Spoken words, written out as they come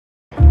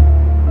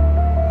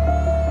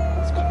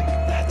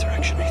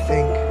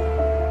think.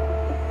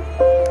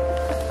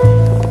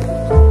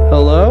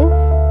 Hello?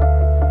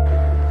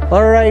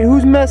 Alright,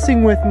 who's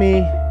messing with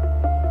me?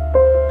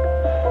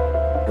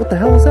 What the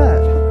hell is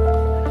that?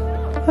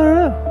 I don't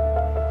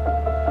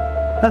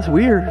know. That's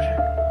weird.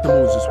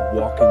 Someone was just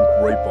walking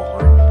right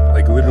behind me.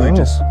 Like literally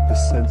just the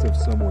sense of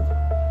someone.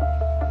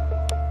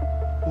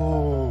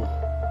 Oh,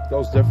 that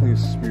was definitely a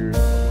spirit.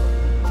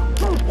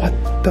 What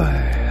the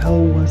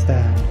hell was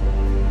that?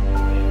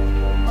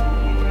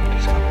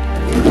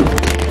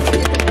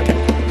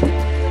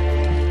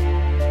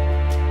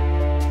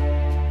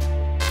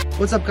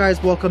 What's up,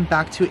 guys? Welcome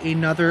back to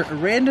another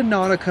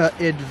Randonautica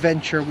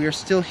adventure. We are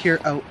still here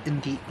out in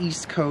the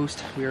East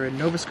Coast. We are in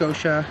Nova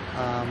Scotia,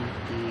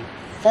 the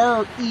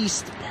far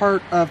east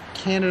part of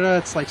Canada.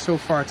 It's like, so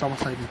far it's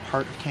almost not even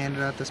part of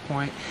Canada at this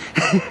point.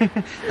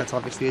 That's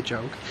obviously a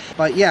joke.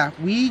 But yeah,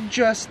 we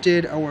just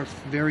did our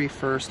very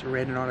first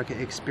Randonautica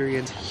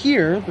experience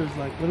here. There's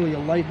like literally a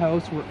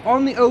lighthouse. We're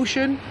on the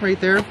ocean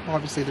right there.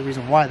 Obviously the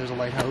reason why there's a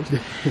lighthouse.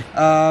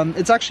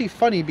 It's actually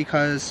funny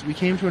because we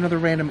came to another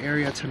random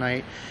area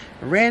tonight,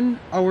 ran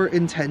our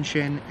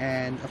intention,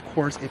 and of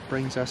course it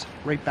brings us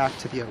right back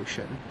to the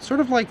ocean.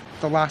 Sort of like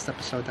the last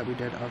episode that we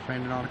did of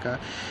Randonautica.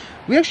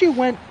 We actually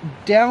went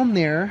down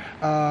there.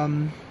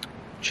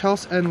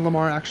 Chelsea and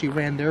Lamar actually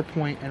ran their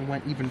point and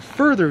went even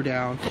further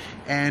down,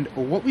 and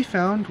what we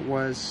found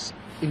was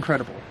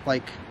incredible.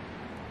 Like,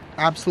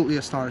 absolutely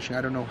astonishing.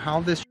 I don't know how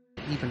this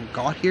even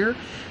got here.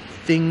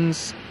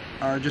 Things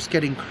are just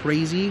getting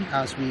crazy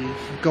as we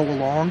go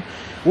along.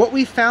 What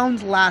we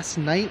found last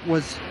night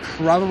was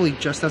probably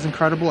just as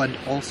incredible, and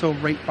also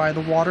right by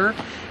the water.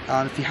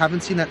 If you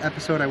haven't seen that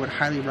episode, I would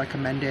highly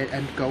recommend it,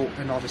 and go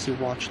and obviously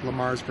watch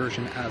Lamar's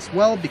version as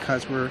well,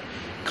 because we're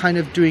kind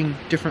of doing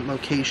different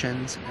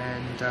locations,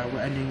 and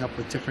we're ending up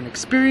with different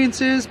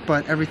experiences,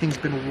 but everything's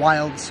been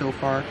wild so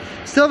far.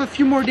 Still have a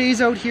few more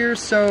days out here,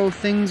 so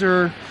things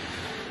are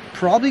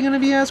probably going to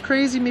be as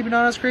crazy, maybe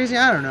not as crazy,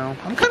 I don't know.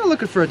 I'm kind of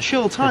looking for a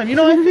chill time, you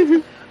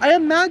know. I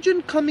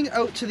imagine coming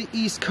out to the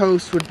East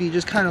Coast would be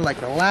just kind of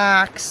like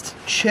relaxed,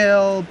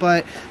 chill,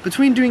 but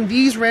between doing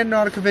these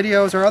Randonautica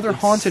videos or other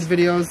haunted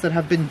videos that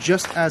have been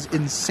just as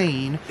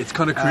insane. It's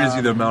kind of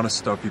crazy the amount of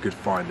stuff you could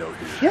find out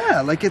here.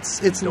 Yeah, like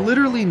it's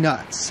literally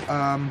nuts.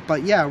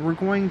 But yeah, we're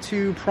going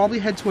to probably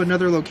head to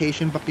another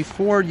location, but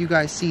before you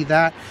guys see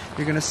that,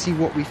 you're going to see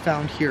what we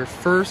found here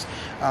first.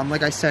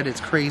 Like I said,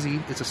 it's crazy,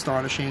 it's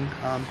astonishing.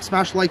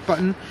 Smash the like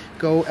button,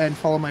 go and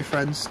follow my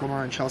friends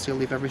Lamar and Chelsea. I'll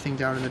leave everything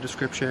down in the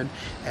description.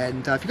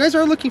 And if you guys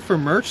are looking for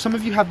merch, some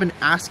of you have been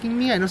asking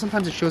me. I know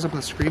sometimes it shows up on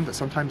the screen, but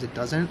sometimes it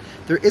doesn't.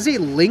 There is a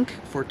link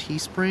for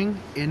Teespring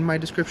in my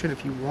description.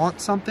 If you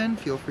want something,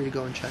 feel free to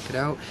go and check it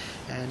out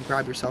and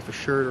grab yourself a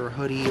shirt or a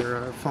hoodie or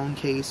a phone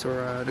case or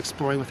an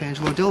Exploring with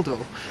Angelo dildo.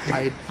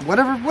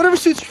 Whatever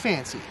suits your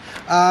fancy.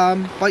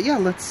 But yeah,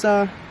 let's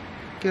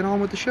get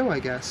on with the show, I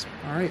guess.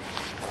 All right.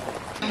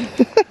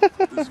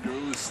 This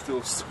girl is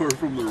still sore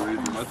from the rain.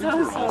 I think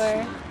we're all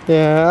sore.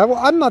 Yeah, well,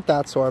 I'm not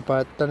that sore,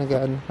 but then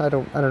again, I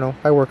don't know.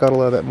 I work out a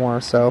little bit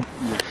more, so.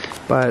 Yeah.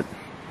 But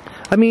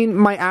I mean,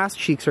 my ass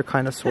cheeks are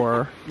kind of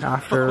sore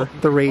after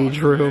the rage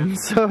room,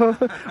 so,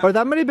 or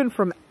that might have been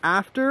from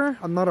after.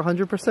 I'm not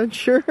 100%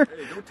 sure. Hey,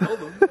 don't tell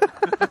them.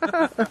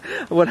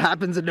 What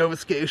happens in Nova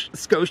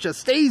Scotia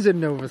stays in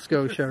Nova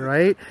Scotia,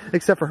 right?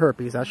 Except for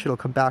herpes, that shit'll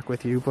come back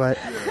with you. But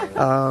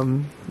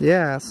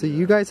yeah. So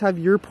you guys have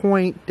your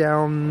point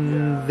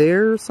down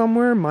there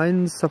somewhere.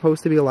 Mine's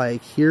supposed to be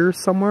like here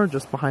somewhere,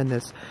 just behind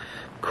this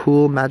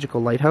cool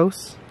magical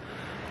lighthouse.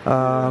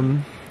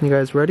 You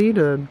guys ready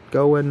to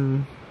go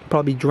and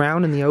probably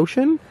drown in the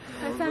ocean?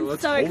 That sounds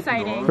so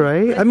exciting.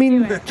 Right? Let's, I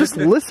mean, just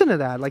listen to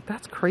that. Like,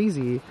 that's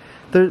crazy.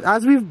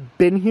 As we've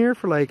been here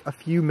for like a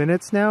few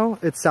minutes now,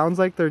 it sounds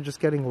like they're just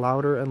getting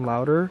louder and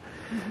louder.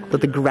 That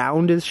the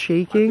ground is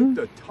shaking. I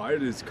think the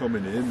tide is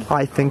coming in.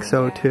 I think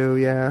so too,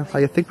 yeah.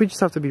 I think we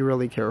just have to be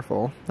really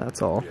careful.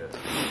 That's all.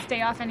 Yeah.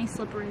 Stay off any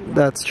slippery water.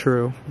 That's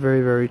true.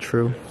 Very, very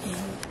true.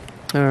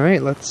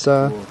 Alright, let's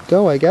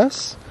go, I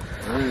guess.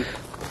 Right.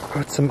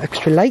 Got some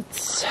extra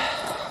lights.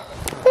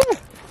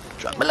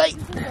 Drop my light.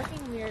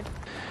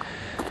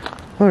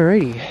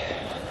 Alrighty.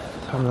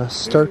 I'm gonna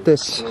start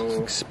this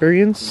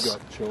experience.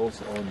 I'm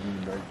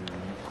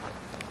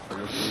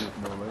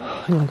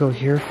gonna go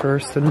here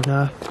first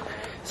and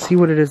see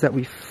what it is that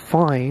we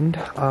find.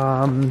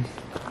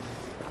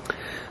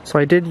 So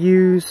I did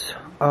use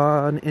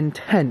an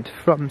intent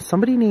from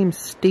somebody named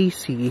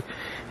Stacy,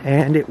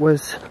 and it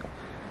was,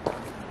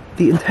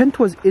 the intent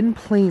was in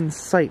plain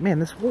sight. Man,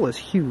 this hole is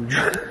huge.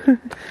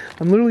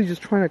 I'm literally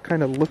just trying to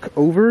kind of look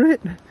over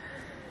it.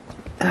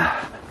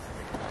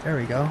 There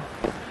we go.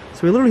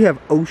 So we literally have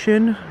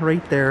ocean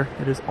right there.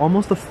 It is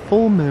almost a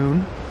full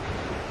moon.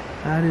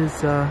 That is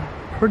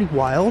pretty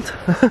wild.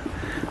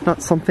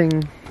 Not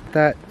something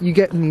that you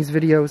get in these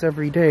videos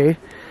every day.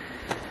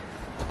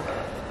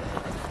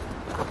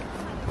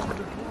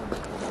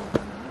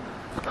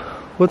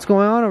 What's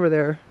going on over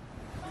there?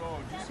 Yo,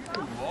 do you see the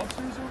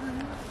lobsters over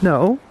here?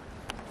 No.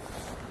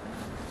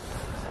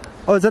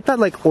 Oh, is that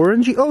like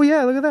orangey? Oh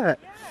yeah, look at that.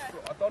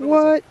 I thought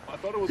What? I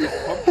thought it was a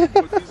pumpkin,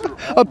 but these are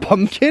A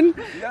pumpkin?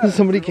 Yeah,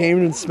 Somebody they're came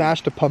and almonds.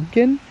 smashed a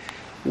pumpkin?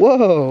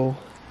 Whoa.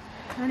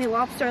 Any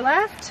lobster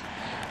left?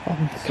 I'm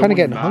kind of Someone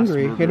getting mass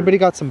hungry. murdered. Anybody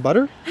got some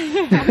butter?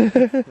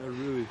 Yeah,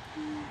 really.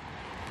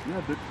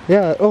 Yeah,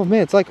 Yeah, oh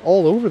man, it's like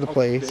all over the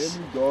place.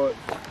 got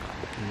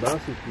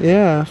massive.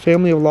 Yeah,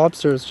 family of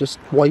lobsters just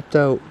wiped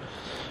out.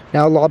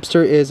 Now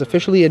lobster is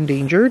officially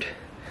endangered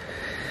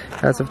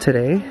as of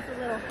today. There's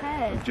a little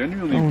head.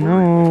 Genuinely Oh, worried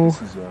no. that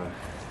this is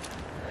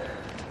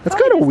That's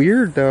Probably kind of just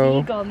weird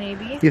though. Seagull,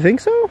 maybe. You think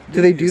so?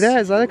 Do they do that?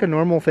 Is that like a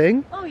normal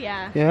thing? Oh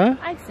yeah. Yeah?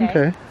 I'd say.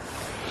 Okay.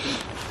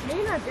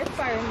 Maybe not this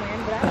far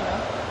inland, but I don't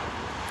know.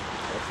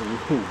 that's a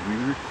little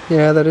weird.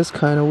 Yeah, that is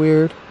kind of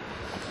weird.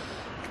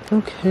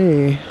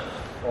 Okay.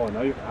 Oh,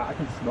 now I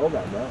can smell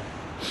that now.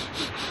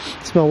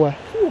 Smell what?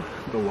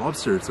 The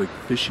lobster, it's like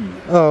fishy.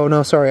 Oh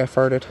no, sorry, I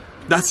farted.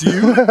 That's you?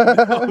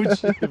 Oh,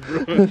 shit,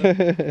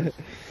 bro.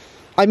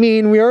 I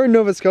mean, we are in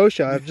Nova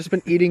Scotia. I've just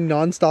been eating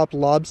non-stop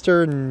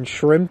lobster and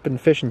shrimp and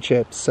fish and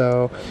chips,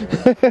 so...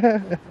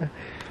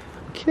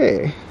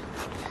 Okay.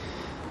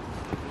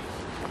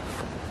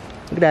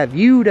 Look at that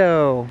view,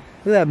 though.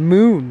 Look at that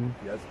moon.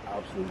 Yes,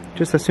 absolutely.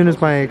 Just as soon as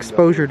my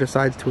exposure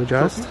decides to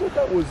adjust. You said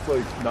that was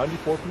like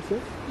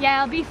 94%?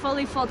 Yeah, I'll be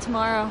fully full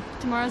tomorrow.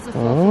 Tomorrow's the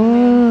full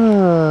moon.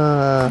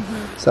 Oh.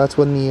 So that's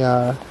when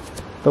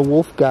the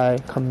wolf guy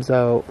comes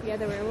out. Yeah,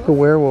 the werewolf. The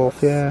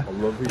werewolf, yeah. I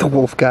love The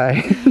wolf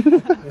guy.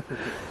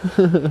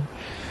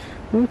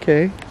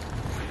 Okay.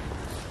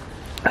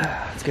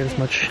 Let's get as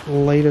much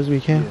light as we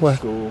can. What?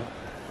 So,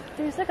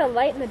 There's like a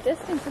light in the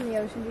distance in the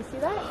ocean. Do you see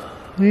that?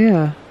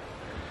 Yeah.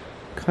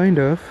 Kind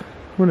of.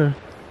 I'm gonna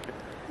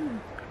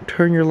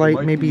turn your light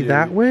might maybe be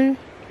that way.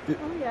 Oh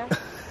yeah.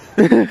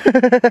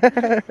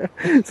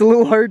 It's a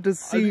little hard to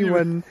see didn't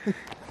when...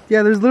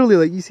 Yeah, there's literally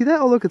like, you see that?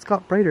 Oh look, it's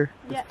got brighter.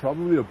 Yeah.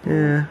 probably a boat.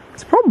 Yeah.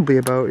 It's probably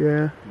about,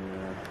 yeah.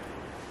 Yeah.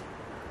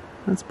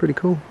 That's pretty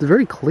cool. It's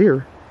very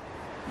clear.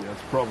 Yeah,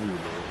 it's probably a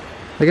boat.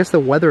 I guess the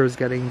weather is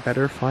getting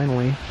better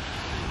finally.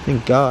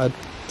 Thank God.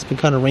 It's been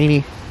kind of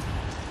rainy.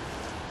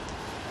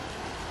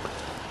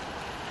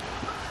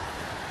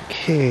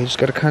 Okay, just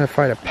gotta kind of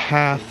find a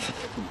path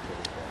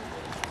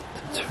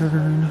to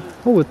turn.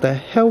 Oh, what the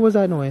hell was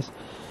that noise?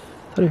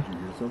 Did you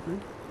hear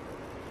something?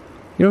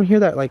 You don't hear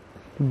that like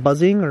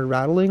buzzing or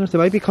rattling or something?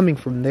 It might be coming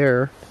from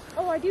there.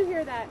 Oh, I do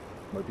hear that.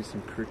 Might be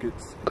some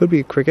crickets. Could be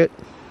a cricket.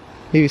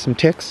 Maybe some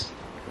ticks.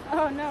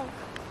 Oh no.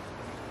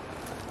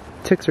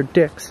 Ticks or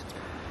dicks.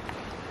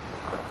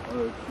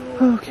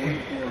 Okay.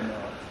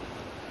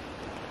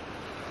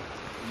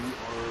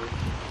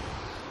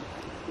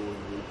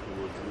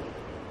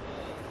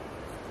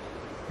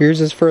 Yours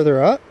is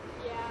further up?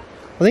 Yeah.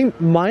 I think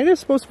mine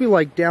is supposed to be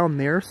like down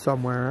there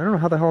somewhere. I don't know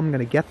how the hell I'm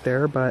gonna get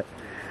there, but...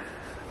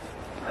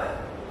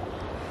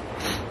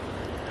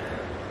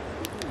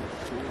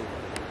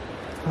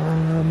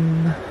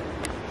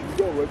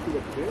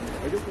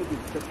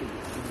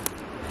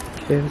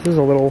 Okay, this is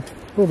a little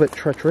bit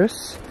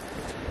treacherous.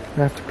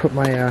 I have to put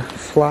my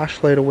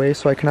flashlight away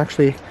so I can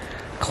actually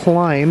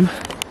climb.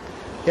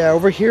 Yeah,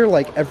 over here,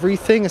 like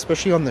everything,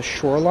 especially on the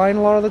shoreline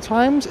a lot of the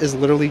times, is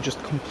literally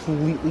just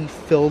completely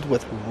filled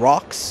with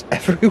rocks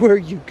everywhere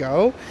you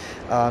go.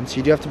 So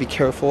you do have to be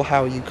careful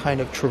how you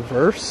kind of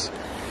traverse.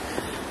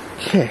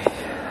 Okay,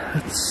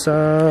 let's,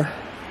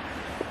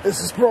 this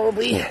is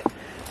probably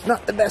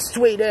not the best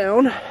way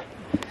down,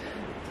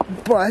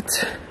 but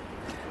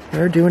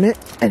we're doing it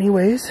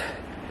anyways.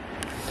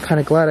 Kind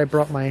of glad I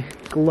brought my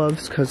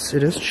gloves because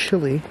it is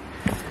chilly.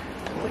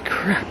 Holy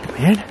crap,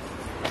 man.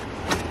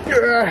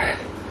 Ugh.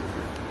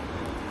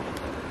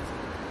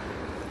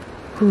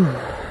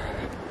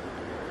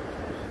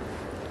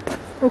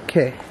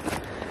 Okay,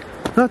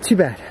 not too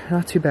bad,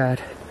 not too bad.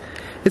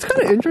 It's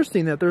kind of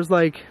interesting that there's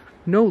like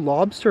no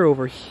lobster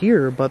over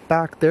here, but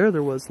back there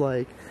was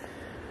like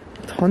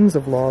tons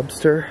of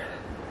lobster.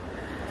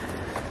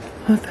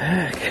 What the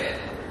heck?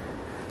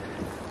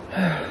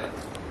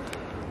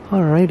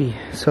 Alrighty,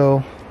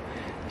 so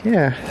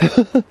yeah.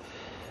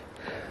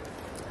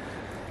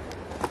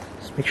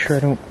 Just make sure I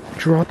don't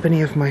drop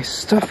any of my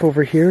stuff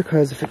over here,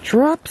 because if it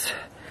drops,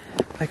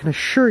 I can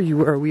assure you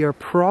we are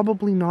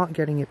probably not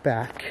getting it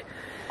back.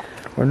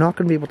 We're not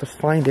going to be able to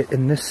find it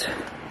in this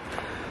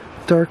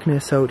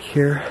darkness out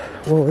here.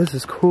 Whoa, this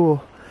is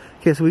cool.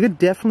 Okay, so we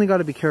definitely got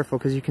to be careful,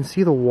 because you can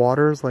see the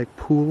water's like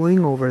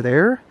pooling over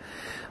there,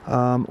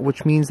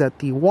 which means that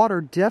the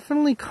water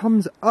definitely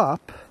comes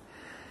up,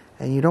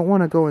 and you don't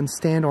want to go and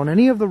stand on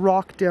any of the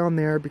rock down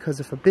there, because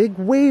if a big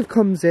wave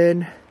comes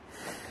in,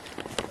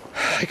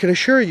 I can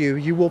assure you,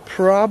 you will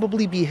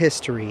probably be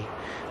history.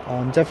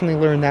 Definitely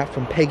learned that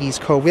from Peggy's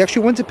Cove. We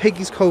actually went to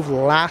Peggy's Cove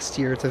last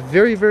year. It's a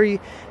very, very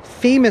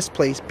famous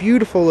place,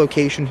 beautiful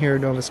location here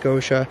in Nova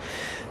Scotia.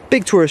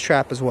 Big tourist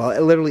trap as well.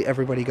 Literally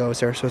everybody goes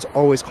there, so it's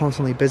always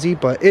constantly busy,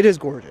 but it is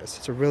gorgeous.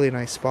 It's a really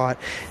nice spot.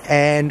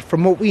 And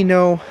from what we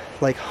know,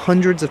 like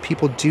hundreds of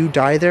people do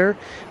die there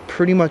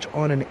pretty much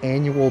on an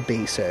annual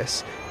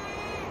basis.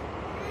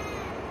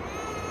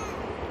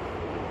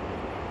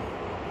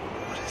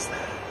 What is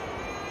that?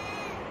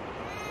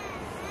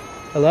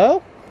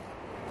 Hello?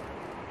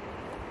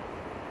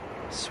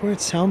 swear it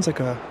sounds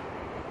like a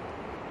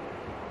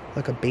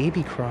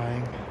baby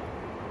crying.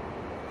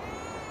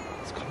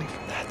 It's coming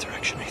from that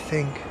direction, I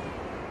think.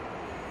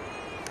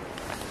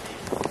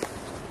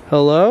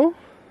 Hello?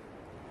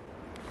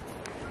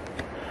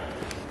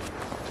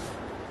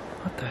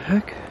 What the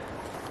heck?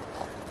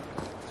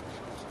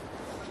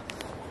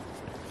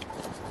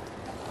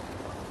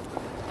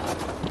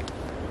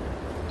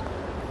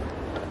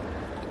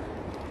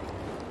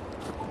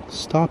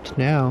 Stopped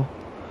now.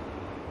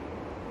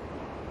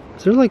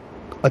 Is there like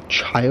a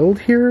child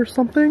here or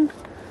something?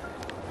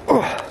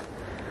 Ugh.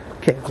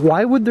 Okay,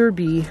 why would there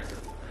be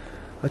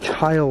a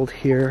child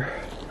here?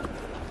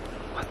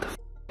 What the f?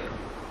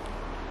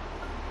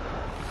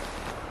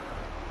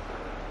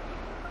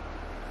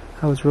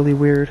 That was really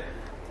weird.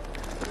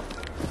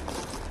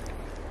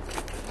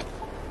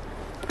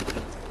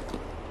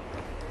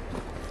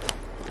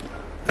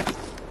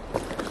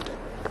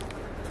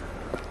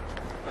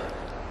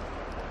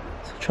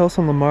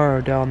 Chelsea and Lamar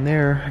are down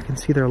there. I can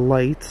see their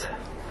lights.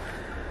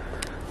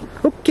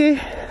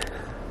 Okay.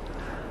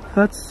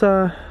 That's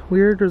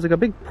weird. There's like a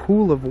big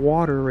pool of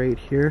water right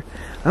here.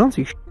 I don't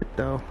see shit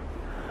though.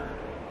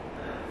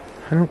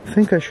 I don't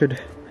think I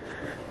should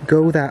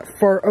go that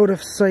far out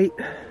of sight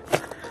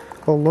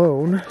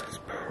alone. It's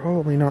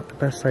probably not the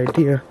best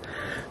idea.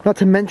 Not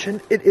to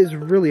mention, it is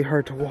really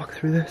hard to walk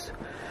through this.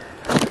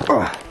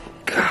 Oh,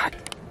 God.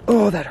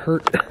 Oh, that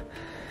hurt.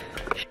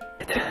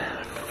 Shit.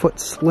 Foot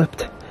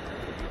slipped.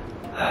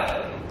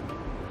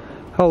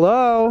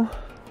 Hello?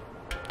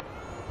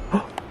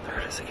 Oh, there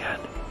it is again.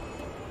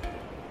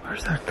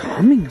 Where's that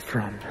coming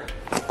from?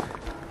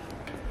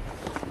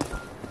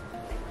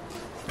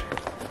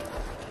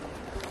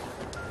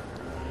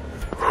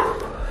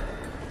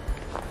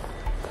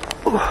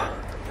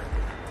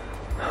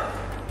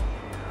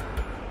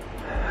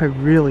 I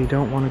really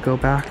don't want to go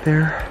back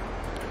there.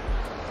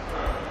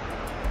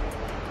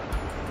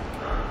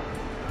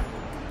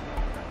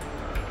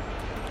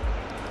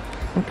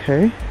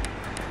 Okay.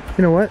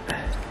 You know what?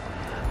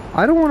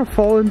 I don't want to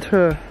fall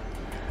into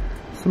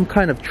some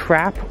kind of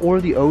trap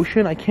or the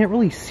ocean. I can't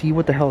really see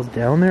what the hell is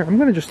down there. I'm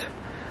gonna just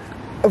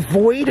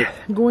avoid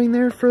going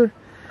there for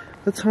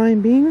the time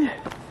being.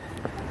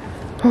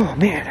 Oh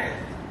man.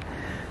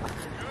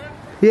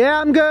 Yeah,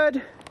 I'm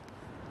good.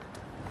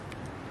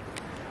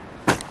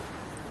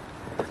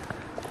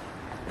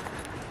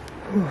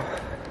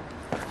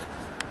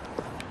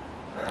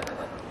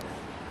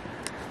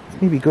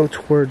 Let's maybe go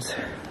towards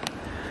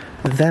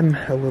them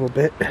a little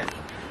bit.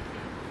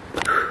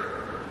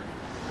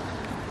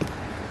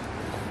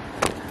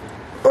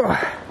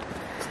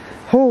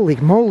 Holy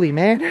moly,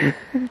 man.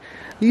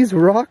 These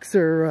rocks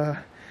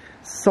are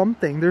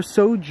something. They're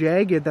so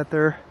jagged that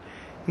they're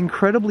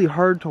incredibly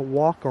hard to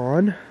walk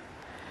on.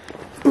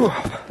 I'm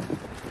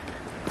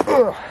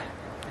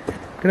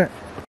gonna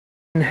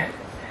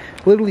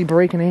literally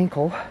break an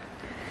ankle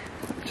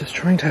just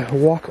trying to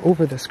walk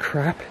over this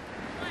crap.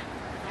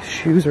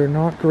 Shoes are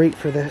not great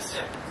for this.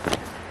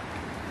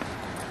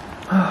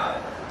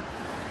 Yeah,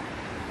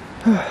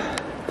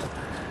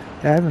 I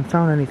haven't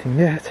found anything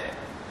yet.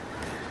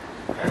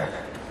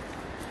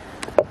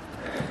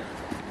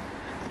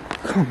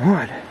 Come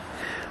on.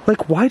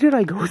 Like, why did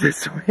I go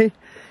this way?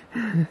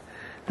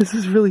 This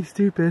is really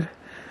stupid.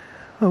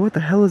 Oh, what the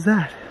hell is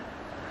that?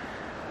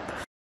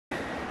 There's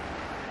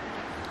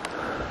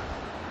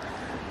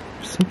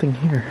something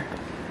here.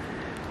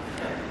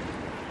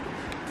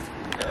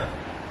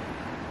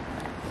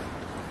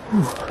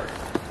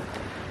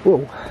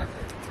 Whoa.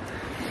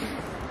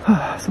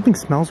 Something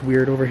smells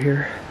weird over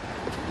here.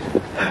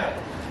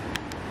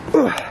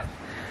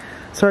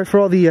 Sorry for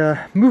all the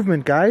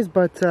movement, guys,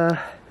 but let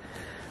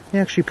me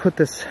actually put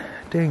this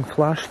dang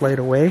flashlight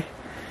away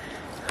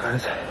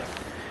because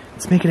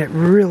it's making it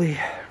really,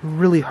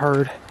 really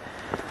hard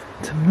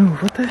to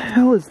move. What the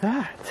hell is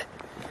that?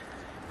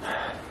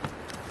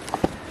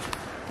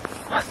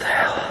 What the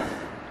hell?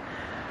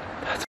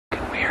 That's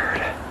fucking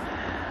weird.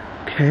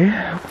 Okay,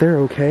 I hope they're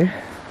okay.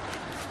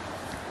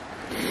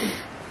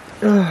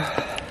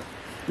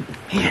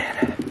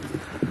 Man,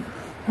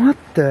 what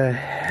the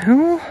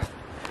hell?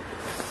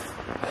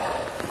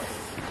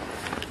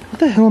 What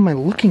the hell am I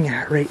looking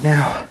at right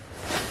now?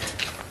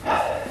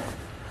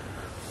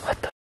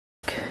 What the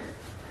fuck?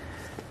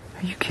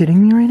 Are you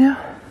kidding me right now?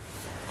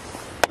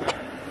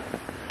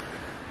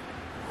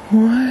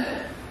 What?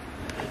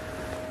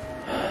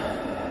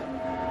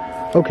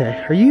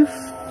 Okay, are you...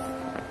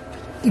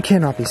 You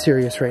cannot be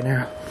serious right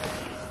now.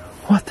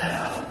 What the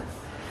hell?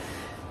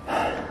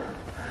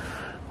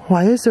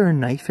 Why is there a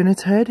knife in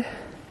its head?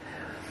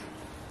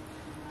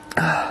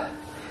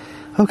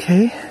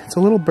 Okay, it's a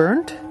little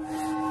burnt,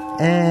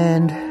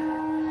 and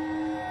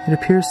it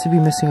appears to be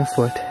missing a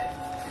foot.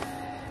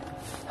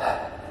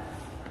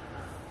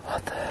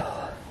 What the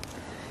hell?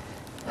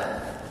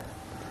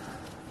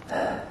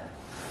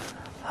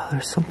 Oh,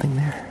 there's something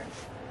there.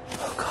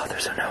 Oh god,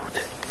 there's a note.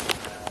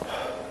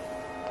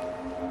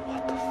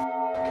 What the fuck?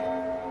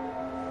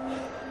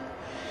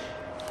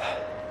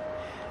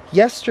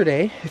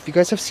 Yesterday, if you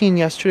guys have seen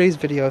yesterday's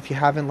video, if you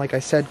haven't, like I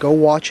said, go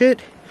watch it.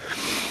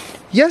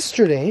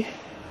 Yesterday,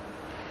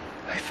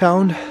 I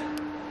found,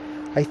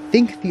 I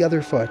think, the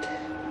other foot.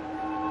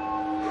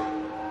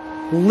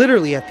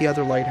 Literally at the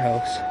other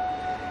lighthouse.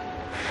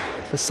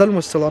 The sun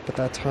was still up at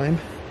that time.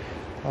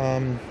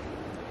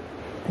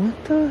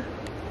 What the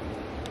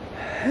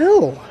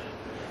hell?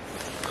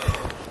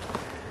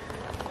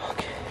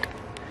 Okay.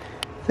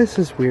 This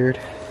is weird.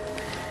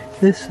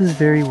 This is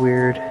very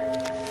weird.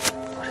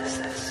 What is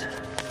this?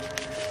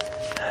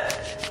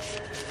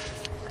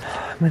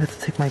 I might have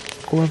to take my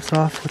gloves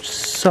off, which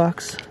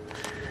sucks.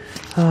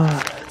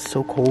 It's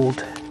so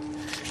cold.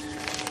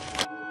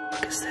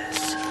 What is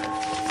this?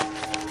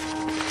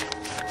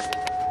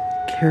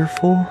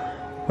 Careful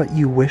what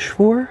you wish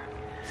for?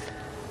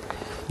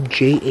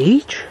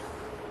 JH?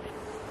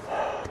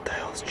 What the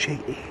hell is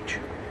JH?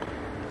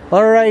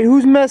 Alright,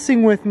 who's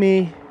messing with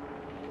me?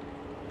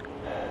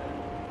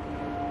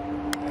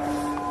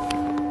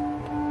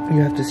 You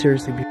have to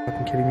seriously be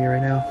fucking kidding me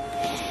right now.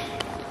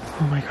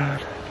 Oh my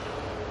god.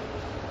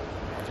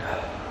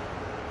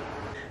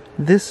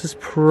 This is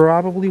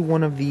probably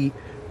one of the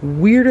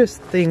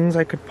weirdest things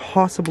I could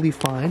possibly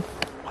find.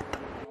 What the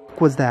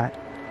fuck was that?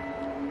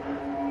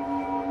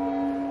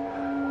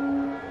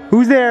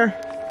 Who's there?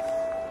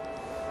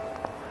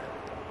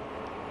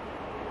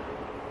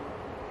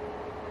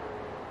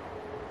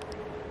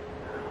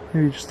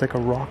 Maybe just like a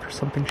rock or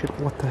something. Shit,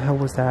 what the hell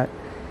was that?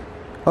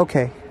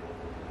 Okay.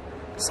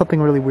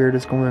 Something really weird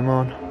is going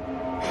on.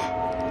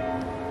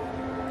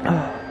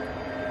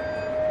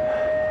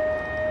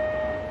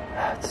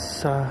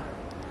 That's a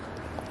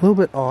little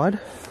bit odd.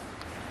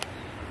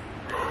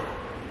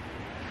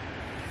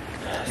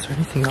 Is there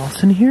anything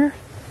else in here?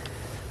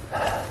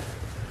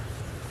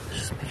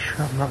 Just make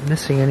sure I'm not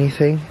missing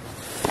anything.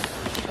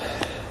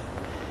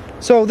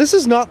 So this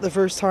is not the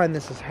first time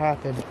this has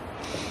happened.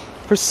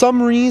 For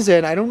some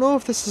reason, I don't know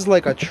if this is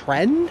like a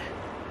trend.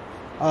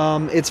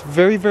 It's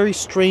very, very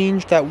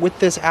strange that with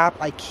this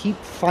app, I keep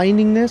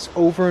finding this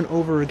over and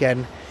over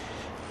again.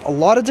 A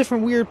lot of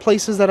different weird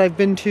places that I've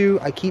been to,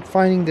 I keep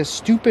finding this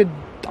stupid,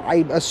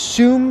 I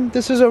assume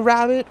this is a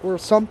rabbit or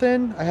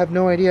something. I have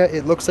no idea.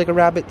 It looks like a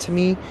rabbit to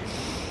me.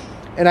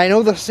 And I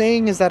know the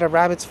saying is that a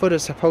rabbit's foot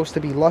is supposed to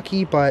be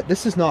lucky, but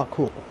this is not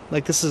cool.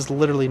 Like, this is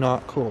literally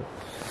not cool.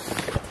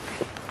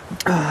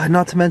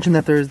 Not to mention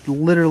that there's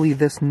literally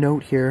this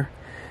note here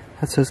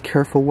that says,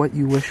 careful what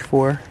you wish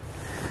for.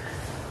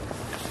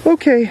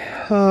 Okay,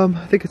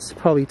 I think it's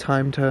probably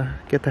time to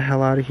get the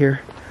hell out of here.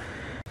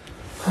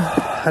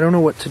 I don't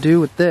know what to do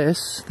with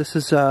this. This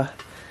is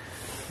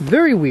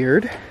very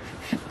weird.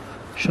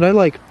 Should I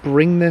like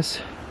bring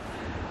this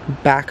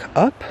back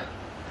up?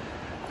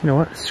 You know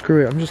what?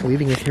 Screw it. I'm just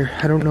leaving it here.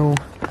 I don't know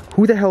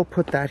who the hell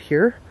put that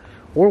here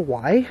or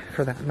why,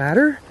 for that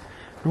matter.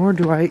 Nor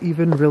do I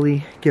even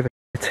really give a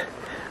shit.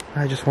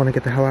 I just want to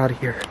get the hell out of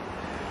here.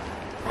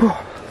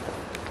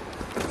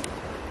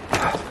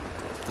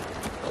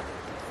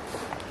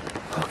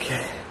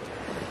 Okay.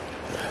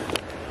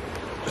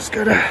 Just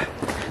gotta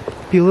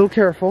be a little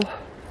careful.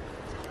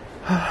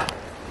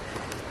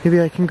 Maybe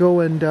I can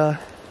go and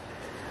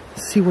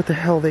see what the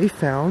hell they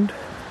found.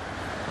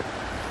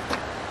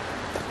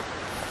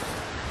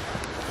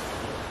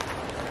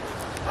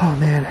 Oh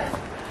man,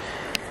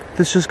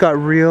 this just got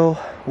real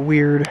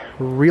weird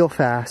real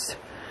fast.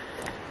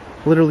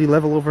 Literally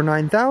level over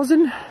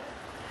 9,000,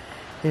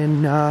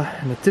 and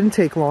it didn't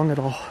take long at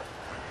all.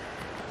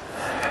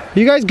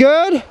 You guys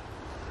good?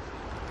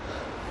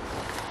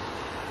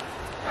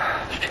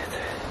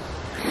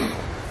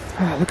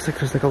 Oh, it looks like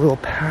there's like a little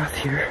path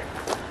here.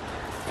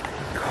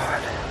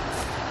 God.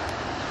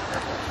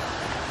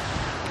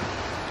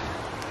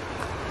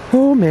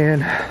 Oh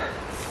man.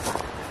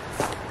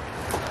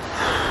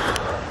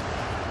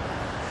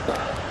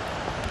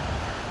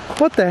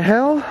 What the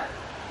hell?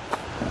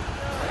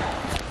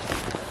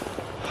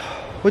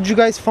 What'd you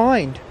guys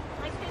find?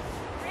 Like this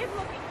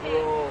rib-looking thing.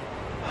 Bro,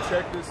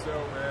 check this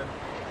out, man.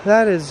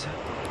 That is...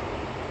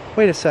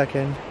 Wait a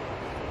second.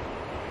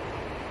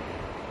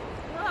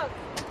 Look.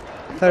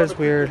 That is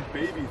weird.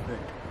 Baby thing.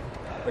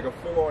 Like a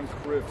full-on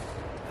crib.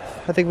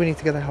 I think we need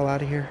to get the hell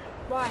out of here.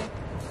 Why?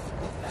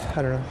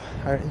 I don't know.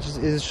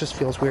 It just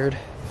feels weird.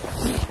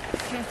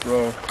 Okay.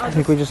 Bro. I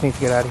think we just need to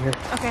get out of here.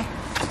 Okay.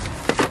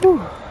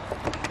 Whew.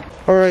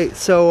 Alright,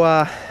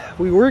 so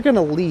we were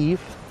gonna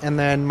leave, and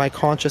then my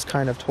conscience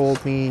kind of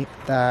told me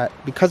that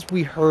because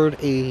we heard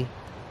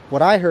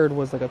what I heard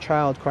was like a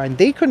child crying.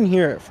 They couldn't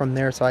hear it from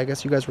there, so I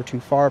guess you guys were too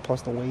far,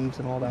 plus the waves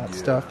and all that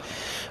stuff.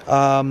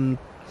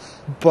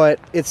 But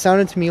it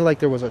sounded to me like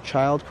there was a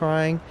child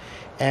crying,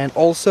 and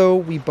also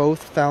we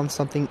both found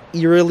something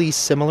eerily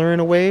similar in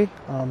a way,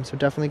 so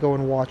definitely go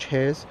and watch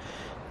his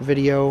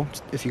video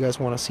if you guys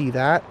want to see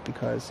that,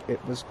 because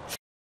it was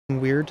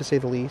weird to say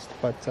the least.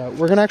 But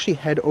we're gonna actually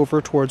head over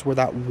towards where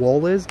that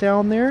wall is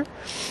down there,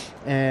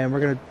 and we're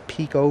gonna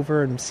peek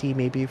over and see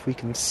maybe if we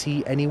can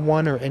see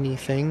anyone or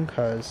anything,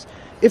 because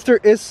if there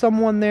is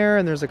someone there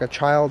and there's like a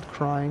child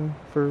crying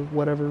for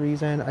whatever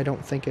reason, I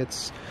don't think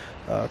it's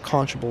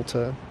conscionable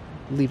to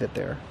leave it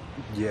there,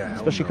 Yeah.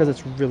 especially because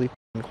it's really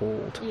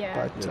cold. Yeah.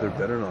 But, Yeah, they're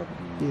better not.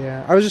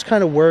 yeah, I was just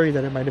kind of worried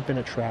that it might have been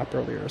a trap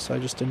earlier, so I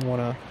just didn't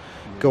want to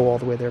go all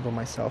the way there by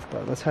myself.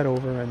 But let's head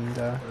over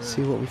and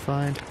see what we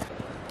find.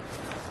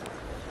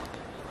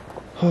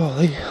 Oh,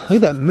 look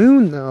at that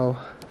moon, though.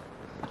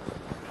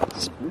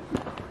 It's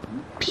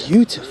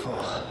beautiful.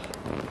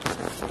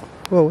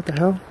 Whoa, what the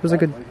hell? There's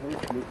like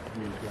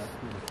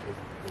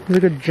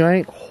a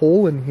giant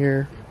hole in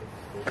here.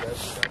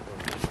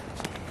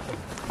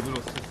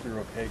 Little sister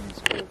of Hagen's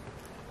Cove.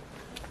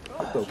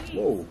 What the?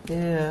 Whoa.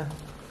 Yeah.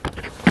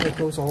 It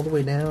goes all the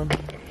way down.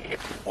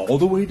 All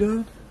the way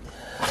down?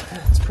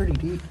 It's pretty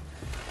deep.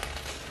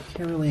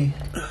 Can't really...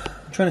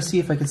 I'm trying to see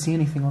if I can see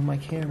anything on my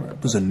camera.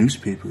 There's a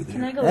newspaper there.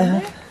 Can I go in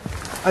there?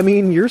 I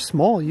mean, you're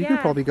small. You could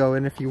Yeah. probably go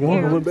in if you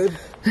want. Here. babe.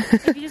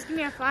 If you just give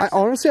me a flashlight.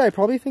 Honestly, I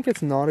probably think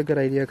it's not a good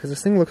idea because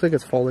this thing looks like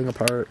it's falling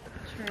apart.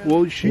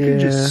 Well, she can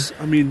just.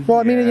 I mean. Well,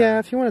 I mean, yeah.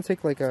 If you want to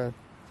take like a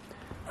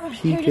peek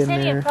Here, in just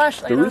hand me a there.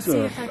 flashlight. There I'll is see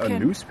if I a can.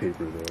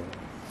 newspaper though.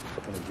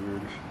 Kind of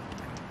weird.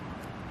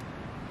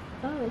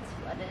 Oh, it's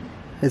flooded.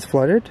 It's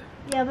flooded.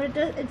 Yeah, but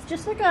it's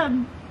just like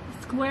a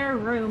square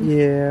room. Yeah.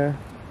 Yeah,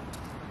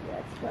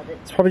 it's flooded.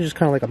 It's probably just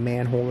kind of like a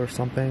manhole or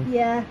something.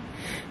 Yeah.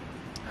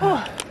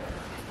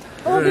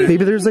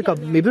 Maybe there's like a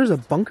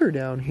bunker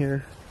down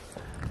here.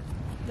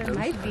 There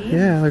might be.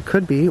 Yeah, there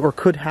could be, or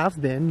could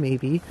have been,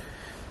 maybe,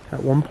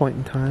 at one point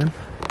in time.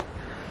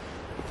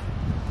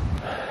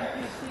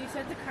 So you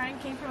said the crying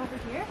came from over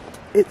here?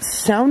 It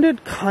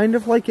sounded kind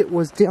of like it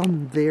was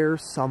down there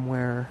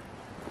somewhere.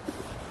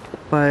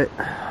 But,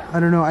 I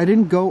don't know, I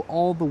didn't go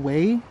all the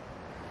way.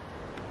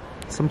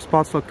 Some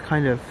spots looked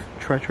kind of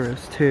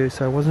treacherous too,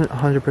 so I wasn't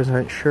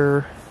 100%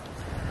 sure.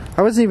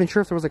 I wasn't even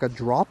sure if there was like a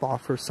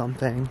drop-off or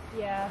something.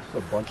 Yeah.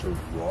 A bunch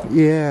of rocks.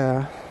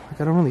 Yeah,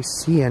 like I don't really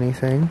see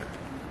anything. Does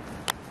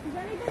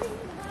anybody need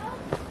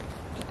help?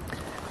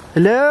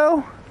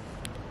 Hello?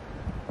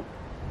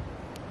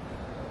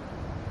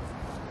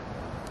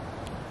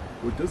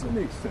 What doesn't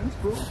make sense,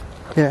 bro?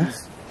 Yeah.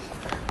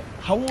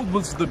 How old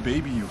was the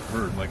baby you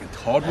heard? Like a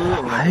toddler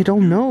or like I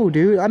don't know,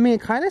 dude. I mean,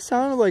 it kind of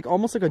sounded like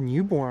almost like a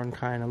newborn,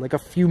 kind of like a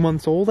few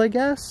months old, I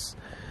guess.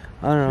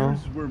 I don't know.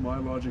 Here's where my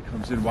logic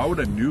comes in. Why would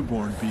a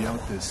newborn be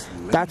out this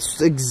late?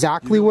 That's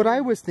exactly what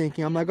I was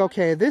thinking. I'm like,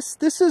 okay, this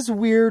is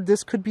weird.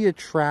 This could be a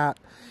trap.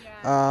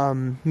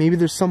 Maybe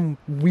there's some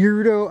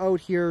weirdo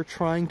out here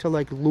trying to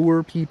like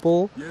lure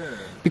people. Yeah.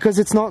 Because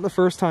it's not the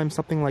first time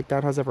something like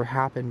that has ever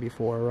happened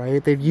before,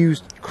 right? They've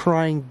used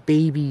crying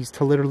babies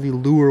to literally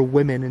lure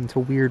women into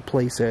weird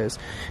places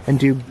and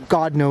do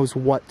God knows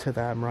what to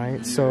them, right?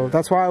 Yeah. So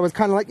that's why I was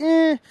kind of like,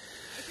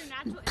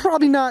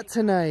 probably not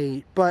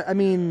tonight. But I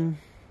mean,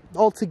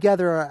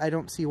 altogether, I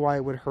don't see why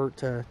it would hurt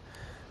to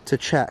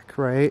check,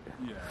 right?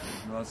 Yeah,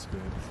 no, that's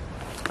good.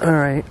 All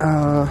right,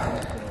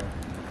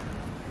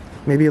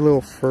 maybe a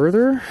little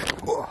further.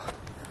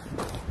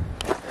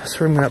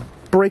 So I'm gonna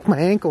break my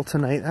ankle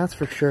tonight, that's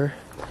for sure.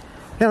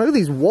 Yeah, look at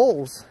these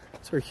walls.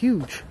 These are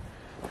huge.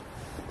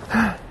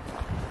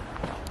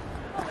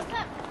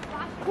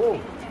 Whoa,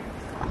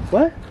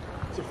 What?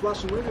 it's a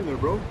flashing light in there,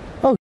 bro.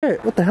 Oh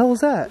shit, what the hell is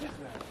that?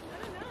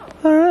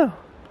 I don't know.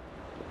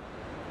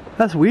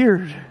 That's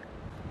weird.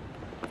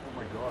 Oh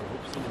my god, I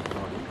hope someone's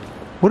not in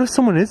there. What if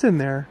someone is in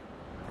there?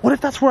 What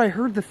if that's where I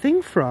heard the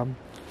thing from?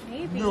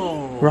 Maybe.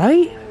 No.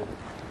 Right?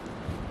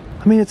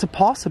 I mean, it's a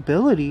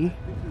possibility. I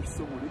think there's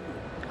someone in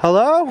there.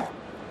 Hello?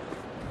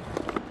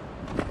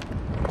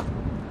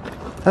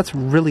 That's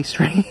really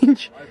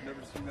strange. I've never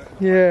seen that.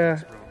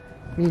 Yeah,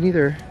 me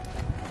neither.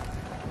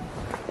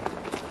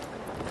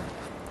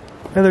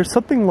 Yeah, there's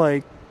something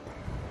like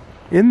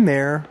in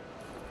there.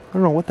 I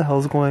don't know what the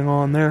hell's going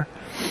on there.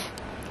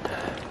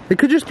 It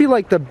could just be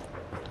like the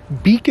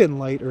beacon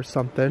light or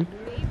something.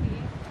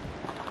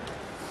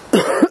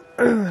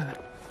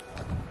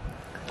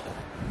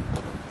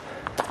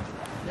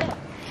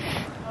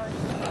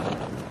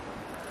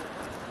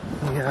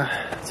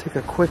 Yeah, take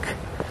a quick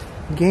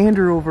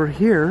gander over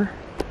here.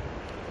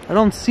 I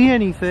don't see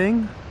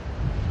anything.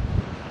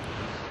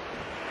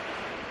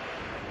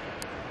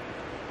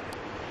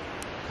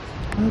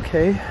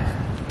 Okay.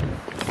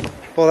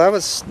 Well, that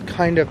was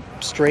kind of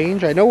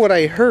strange. I know what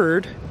I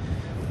heard.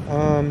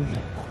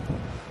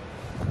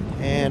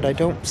 And I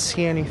don't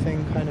see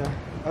anything kind of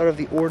out of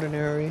the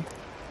ordinary,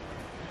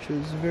 which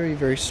is very,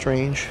 very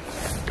strange.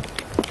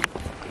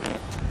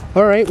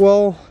 Alright,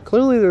 well,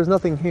 clearly there's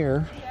nothing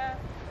here. Yeah.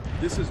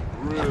 This is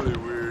really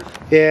weird.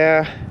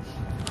 Yeah.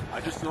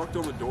 I just knocked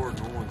on the door,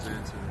 no one's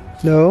answering.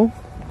 No?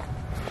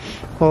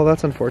 Well,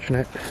 that's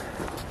unfortunate.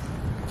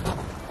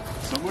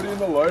 Somebody in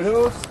the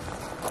lighthouse?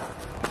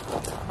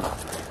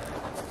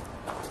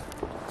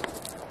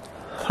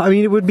 I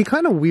mean, it would be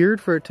kind of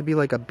weird for it to be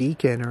like a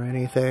beacon or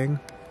anything.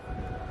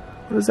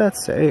 What does that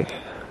say?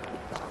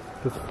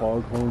 The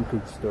foghorn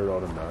could start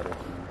automatically.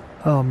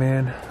 Oh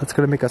man, that's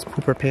gonna make us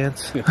poop our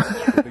pants. I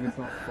think it's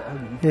not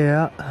foggy.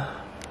 Yeah.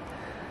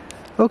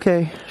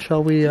 Okay,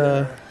 shall we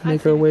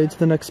make our way to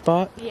the next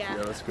spot? Yeah.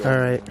 Yeah, let's go.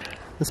 Alright.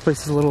 This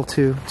place is a little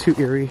too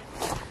eerie.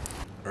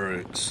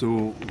 Alright,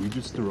 so we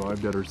just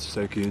arrived at our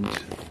second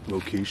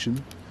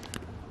location.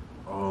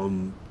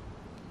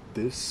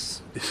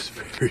 This is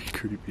very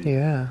creepy.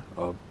 Yeah.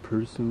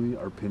 Personally,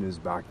 our pin is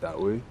back that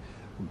way,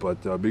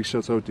 but big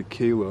shouts out to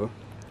Kayla,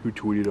 who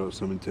tweeted out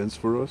some intents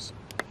for us.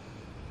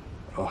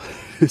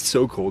 It's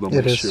so cold, I'm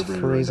like shivering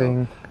freezing.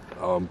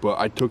 right now. But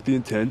I took the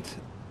intent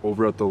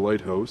over at the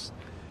lighthouse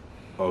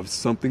of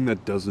something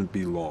that doesn't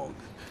belong.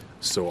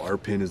 So our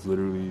pin is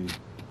literally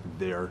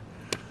there,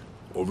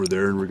 over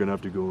there, and we're gonna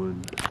have to go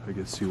and I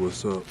guess see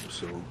what's up.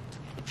 So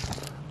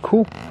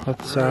cool.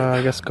 Let's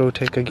I guess go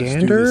take a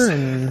gander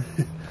and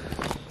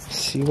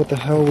see what the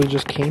hell we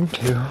just came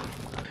to.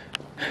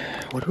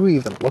 What are we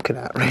even looking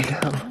at right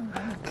now?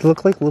 They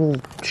look like little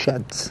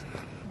sheds. Is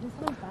this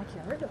my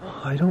backyard?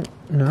 I don't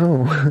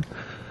know.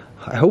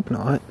 I hope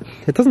not.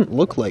 It doesn't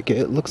look like it.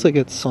 It looks like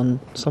it's on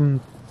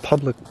some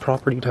public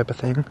property type of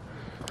thing.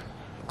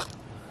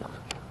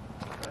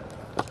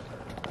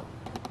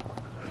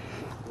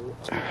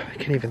 I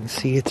can't even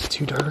see, it's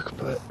too dark,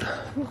 but...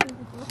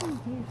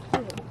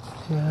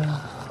 Yeah.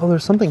 Oh,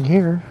 there's something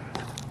here.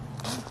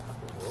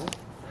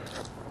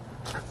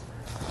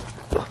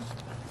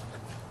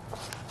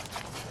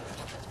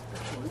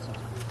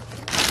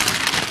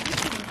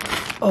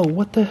 Oh,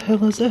 what the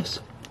hell is this?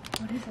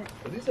 What is it?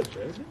 Are these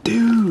abandoned?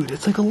 Dude,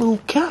 it's like a little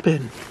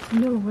cabin.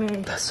 No way.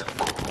 That's so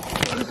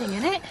cool. Anything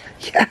in it?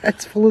 Yeah,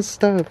 it's full of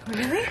stuff.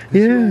 Really?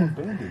 Yeah.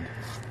 Abandoned.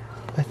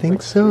 I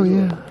think so,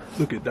 yeah.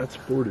 Look at that's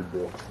boarded,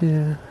 bro.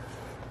 Yeah.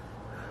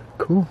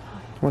 Cool.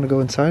 Want to go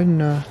inside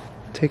and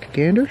take a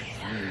gander?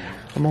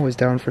 I'm always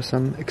down for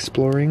some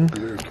exploring. Be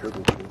very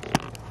careful.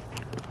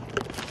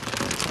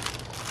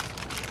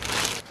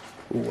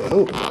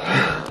 Whoa.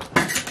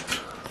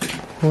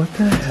 What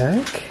the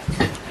heck?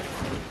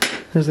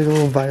 There's like a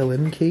little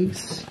violin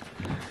case.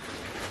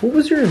 What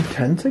was your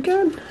intent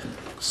again?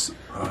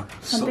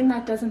 Something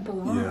that doesn't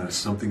belong. Yeah,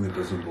 something that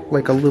doesn't belong.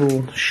 Like a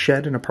little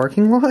shed in a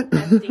parking lot?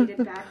 That's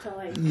dated back to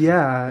like...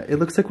 Yeah, it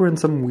looks like we're in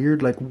some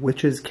weird like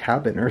witch's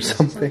cabin or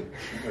something.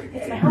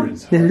 It's my home.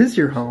 It is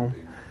your home.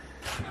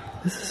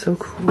 This is so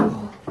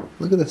cool.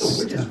 Look at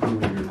this stuff.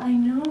 I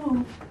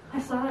know.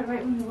 I saw it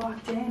right when you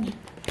walked in.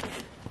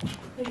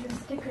 There's a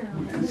sticker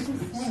on it. What does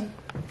it say?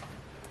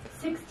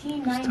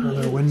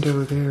 Another $16.98.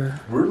 window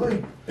there. We're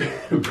like,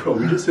 bro,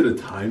 we just hit a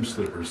time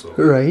slip or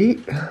something. Right?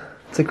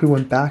 It's like we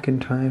went back in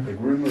time. Like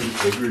we're in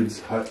like Edward's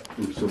hut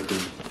or something.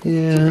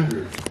 Yeah.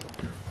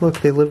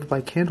 Look, they lived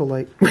by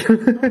candlelight.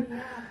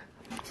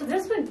 So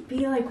this would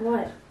be like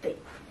what? The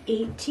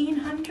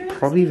 1800s?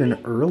 Probably even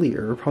maybe?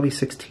 earlier. Probably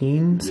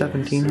 16, Yeah,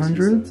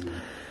 1700s. 67.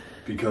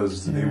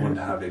 Because they wouldn't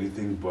have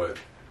anything but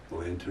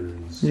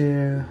lanterns,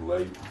 Yeah.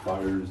 light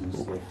fires and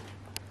stuff.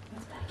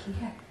 What's back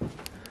here?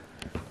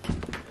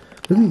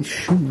 Look at these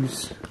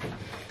shoes.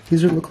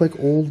 These look like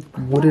old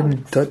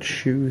wooden Dutch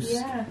shoes.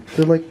 Yeah.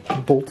 They're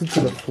like bolted to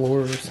the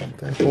floor or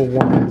something. Well,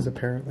 one is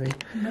apparently.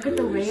 Look at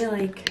the way,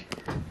 like...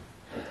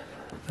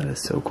 That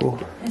is so cool.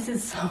 This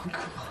is so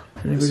cool.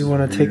 Anybody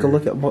want to take a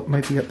look at what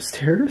might be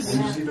upstairs?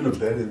 There's even a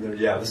bed in there.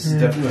 Yeah, this is Yeah.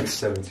 definitely like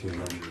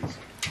 1700s.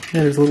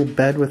 Yeah, there's a little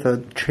bed with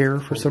a chair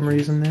for some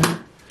reason there.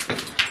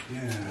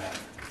 Yeah.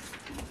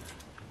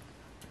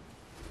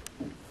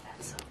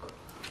 That's so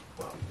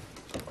cool.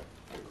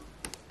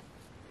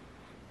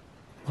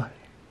 What?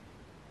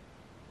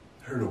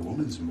 I heard a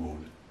woman's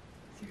moan.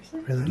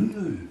 Seriously? Really?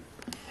 Ew.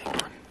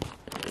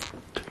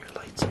 Turn your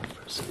lights on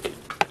for a second.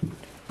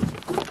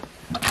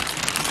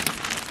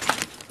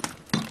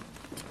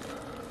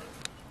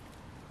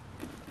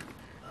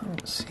 I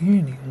don't see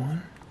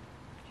anyone.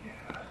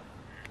 Yeah.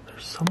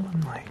 There's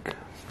someone like...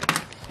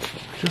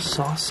 I just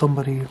saw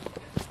somebody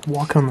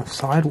walk on the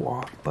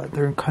sidewalk, but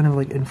they're kind of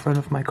like in front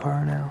of my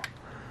car now.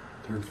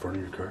 They're in front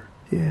of your car.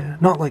 Yeah,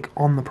 not like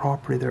on the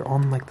property, they're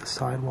on like the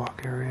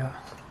sidewalk area.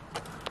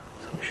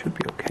 So we should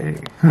be okay.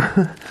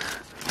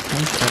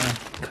 That's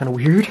kind of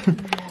weird.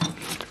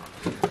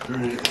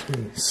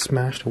 Alright.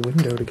 Smashed a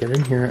window to get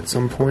in here at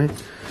some point.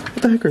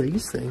 What the heck are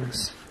these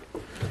things?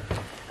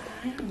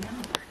 I don't know.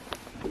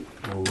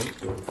 Oh, what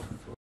the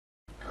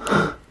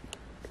fuck?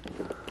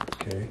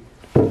 Okay.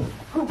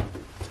 Oh.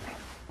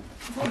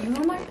 Is that you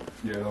on there?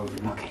 Yeah, that was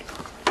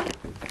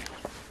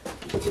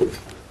Okay.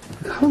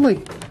 Look how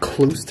like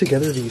close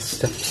together these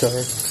steps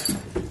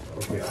are.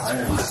 Okay, I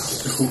am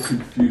so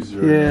confused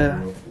right Yeah.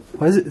 now.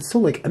 Why is it? It's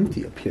still like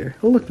empty up here.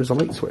 Oh look, there's a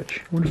light switch.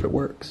 I wonder if it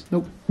works.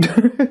 Nope.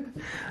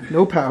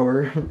 No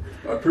power.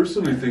 I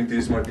personally think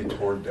these might be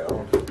torn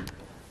down.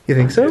 You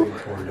think so? Getting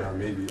torn down,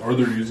 maybe. Are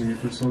they using it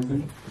for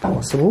something?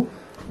 Possible.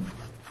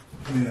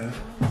 Yeah.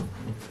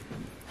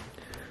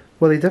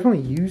 Well, they definitely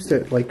used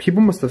it. Like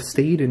people must have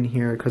stayed in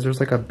here because there's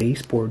like a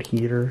baseboard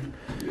heater.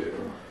 Yeah.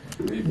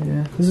 Maybe.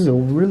 Yeah, this is a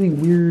really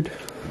weird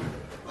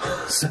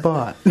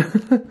spot.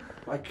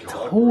 My God,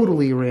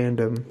 Totally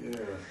random. bro. Yeah.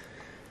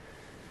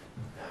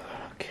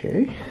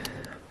 Okay.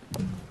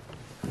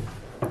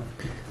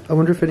 I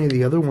wonder if any of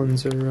the other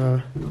ones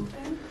are,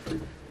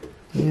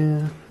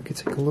 yeah, we could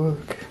take a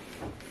look.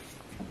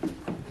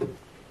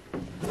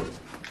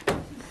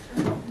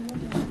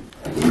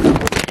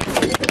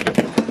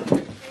 Are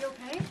you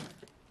okay?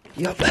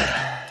 Yep.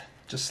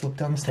 Just slipped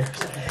down the stairs.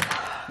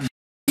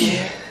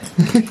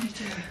 Did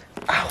you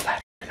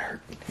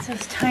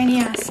tiny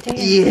ass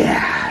stairs.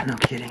 Yeah, no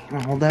kidding.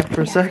 Wanna hold that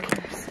for a sec?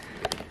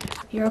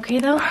 You're okay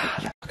though?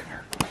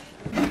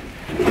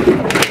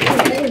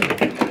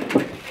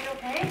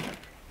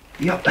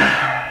 Yep.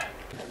 I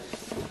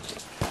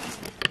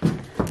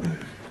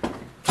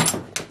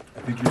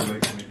think your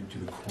legs make it to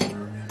the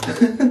corner,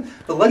 man.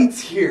 The light's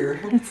here.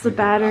 It's the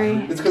battery.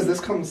 It's because this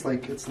comes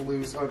like it's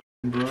loose. Oh,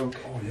 it broke.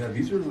 Oh yeah,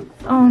 these are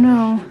Oh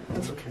no.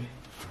 That's okay.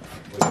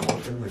 like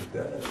something like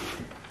that.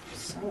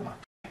 Son of a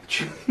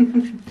bitch.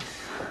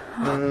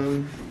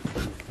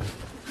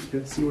 You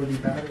can see where the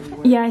battery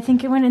went? Yeah, I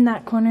think it went in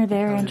that corner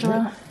there, Oh,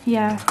 Angelo.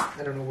 Yeah.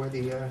 I don't know where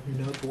the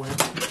nub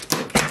went.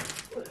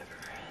 Whatever.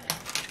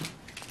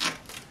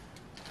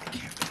 I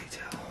can't really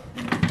tell.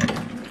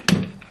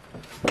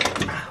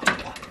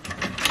 Ow.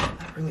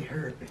 That really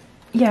hurt.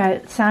 Yeah,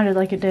 it sounded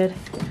like it did.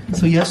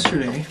 So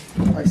yesterday,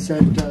 I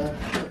said,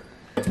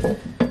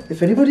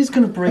 if anybody's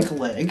gonna break a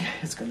leg,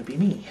 it's gonna be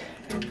me.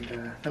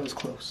 And that was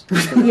close.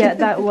 Yeah,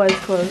 that was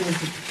close.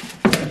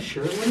 Are you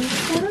sure it went in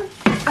the corner?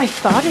 I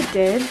thought it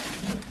did.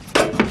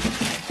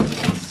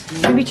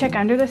 Maybe check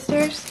under the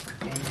stairs?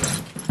 Yeah.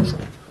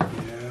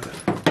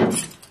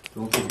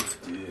 Don't think it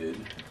did.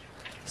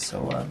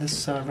 So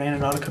this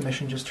Randonautica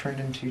mission just turned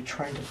into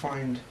trying to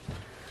find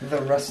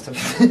the rest of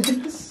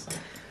this.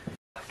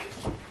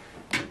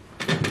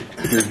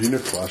 Here, do you need a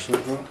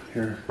flashlight, bro?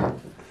 Here. Oh,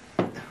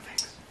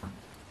 thanks.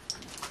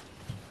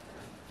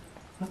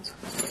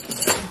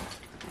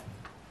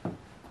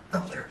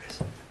 Oh, there it is.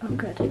 Oh,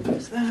 good.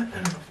 There's that. I don't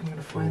know if I'm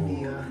gonna find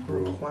the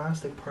little bro.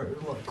 plastic part.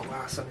 There's a lot of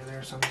glass under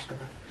there, so I'm just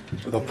gonna.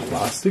 The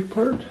plastic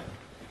part?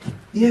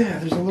 Yeah,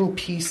 there's a little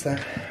piece that.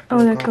 Oh,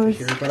 broke that off goes-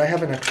 here, but I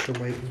have an extra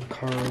light in the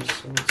car,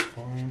 so it's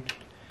fine.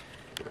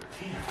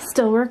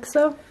 Still works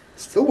though?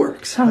 Still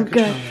works. Oh, I could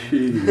good. show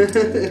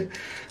you.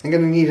 I'm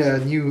gonna need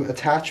a new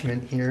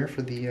attachment here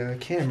for the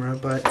camera,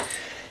 but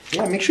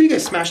yeah, make sure you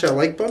guys smash that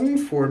like button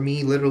for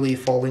me literally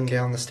falling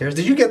down the stairs.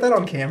 Did you get that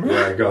on camera?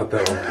 Yeah, I got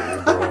that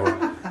one,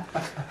 bro.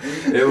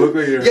 It looked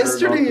like you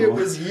Yesterday it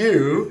was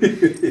you.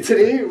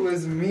 Today it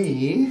was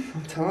me.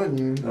 I'm telling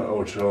you.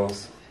 Oh,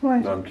 Charles. What?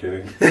 No, I'm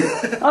kidding.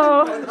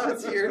 Oh,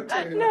 That's your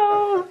turn.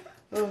 no.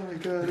 Oh my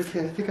god,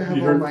 okay, I think I have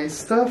You all heard- my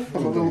stuff.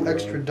 I'm a Oh little my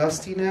extra God.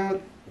 dusty now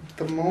at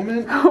the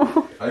moment.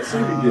 I'd say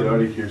we get out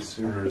of here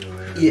sooner than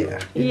later. Yeah.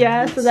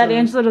 Yeah, so that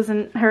Angelo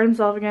doesn't hurt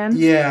himself again.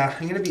 Yeah,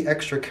 I'm gonna be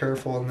extra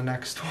careful on the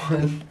next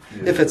one.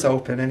 Yeah. If it's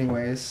open,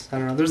 anyways. I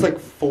don't know. There's like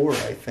 4,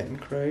 I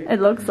think, right?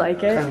 It looks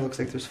like Kind it. of looks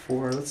like there's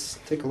 4. Let's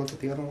take a look at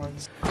the other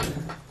ones.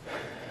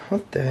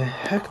 What the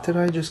heck did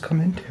I just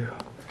come into?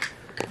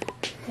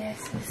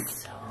 This is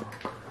so...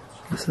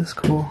 This is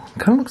cool.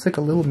 Kind of looks like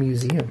a little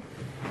museum.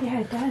 Yeah,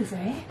 it does,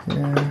 eh?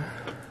 Yeah.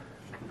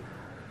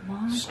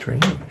 Mom.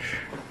 Strange.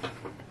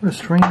 What a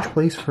strange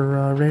place for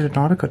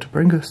Randonautica to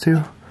bring us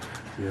to.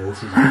 Yeah,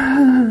 this is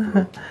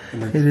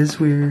weird. It is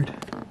weird.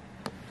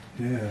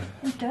 Yeah.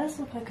 It does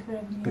look like a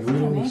bit of a Look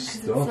at all museum, eh? this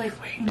 'Cause stuff. it's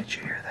like... Wait, did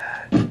you hear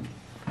that? That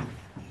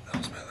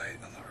was my light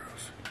on the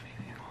roof.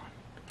 Hang on.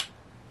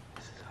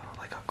 This is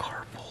like a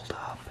car pulled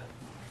up.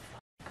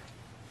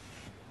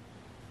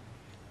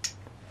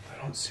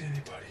 I don't see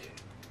anybody.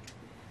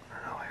 I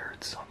don't know, I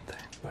heard something.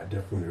 I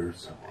definitely heard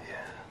someone.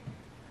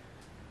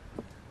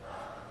 Yeah.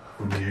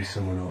 Or maybe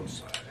someone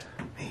outside.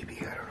 Maybe,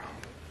 I don't know.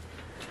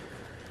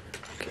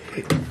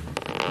 Okay.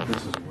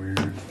 This is weird.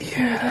 I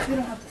Yeah. guess we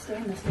don't have to stay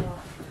in this little...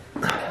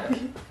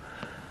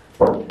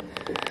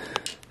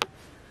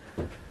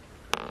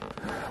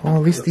 Well,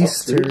 at least The these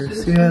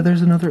upstairs? stairs. Yeah,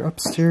 there's another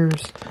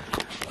upstairs.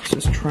 Let's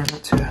just try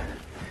not to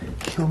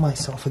kill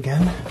myself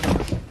again.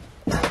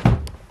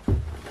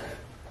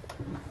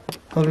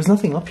 Oh, there's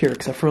nothing up here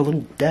except for a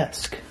little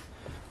desk.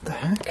 What the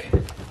heck?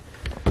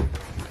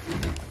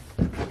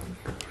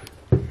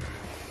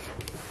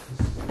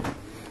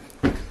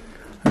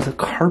 There's a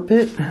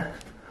carpet.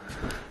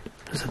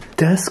 There's a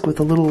desk with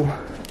a little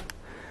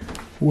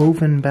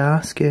woven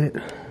basket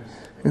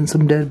and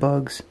some dead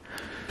bugs.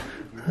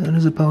 That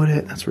is about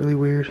it. That's really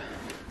weird.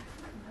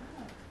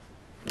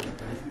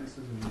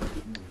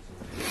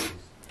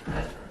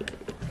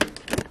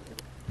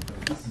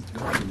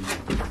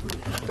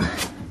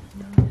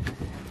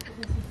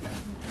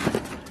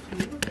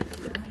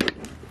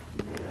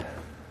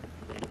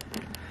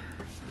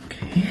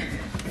 Okay.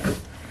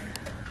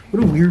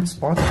 What a weird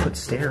spot to put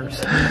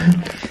stairs.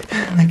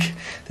 Like,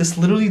 this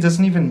literally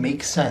doesn't even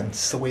make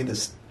sense the way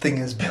this thing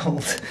is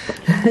built.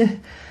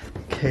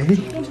 Okay.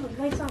 Angelo,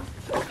 lights off.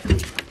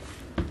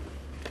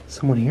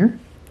 Someone here?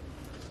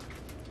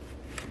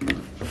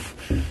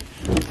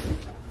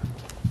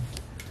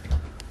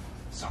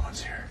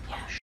 Someone's here. Yeah.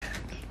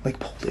 Like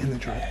pulled in the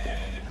drive.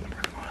 In the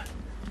parking lot.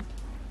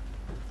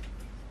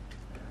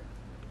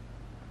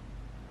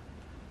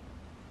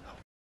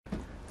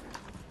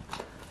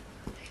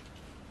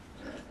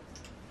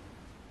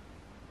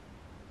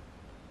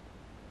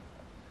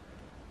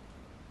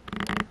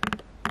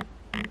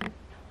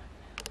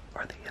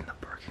 Are they in the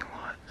parking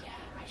lot? Yeah,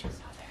 I just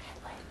saw their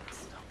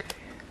headlights. Okay.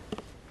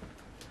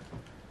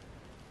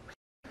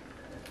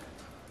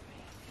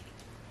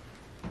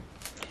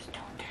 Just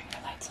don't turn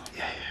your lights on.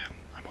 Yeah,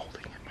 I'm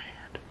holding it in my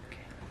hand.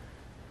 Okay.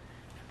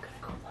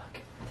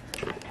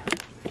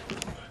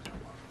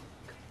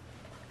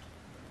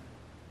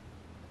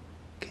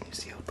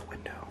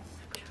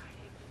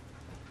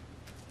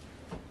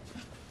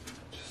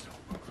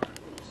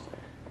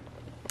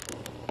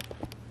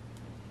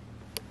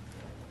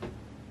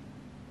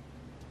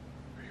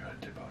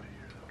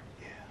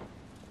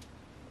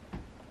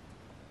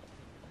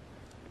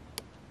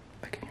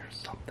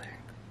 there's something.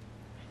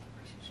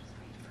 We should just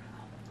wait for a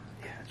little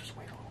bit. Yeah, just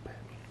wait a little bit.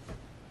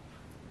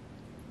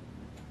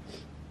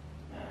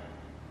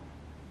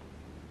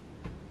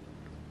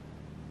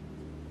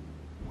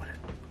 What?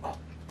 Oh.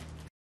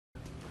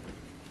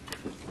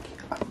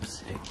 I'm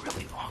sitting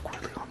really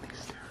awkwardly on these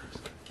stairs.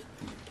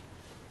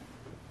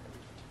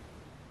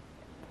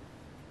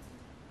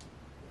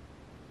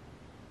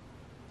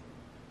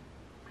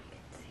 I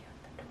can see out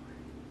the door.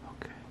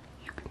 Okay,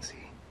 you can see?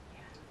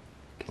 Yeah.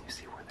 Can you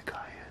see where the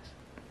guy is?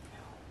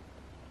 No.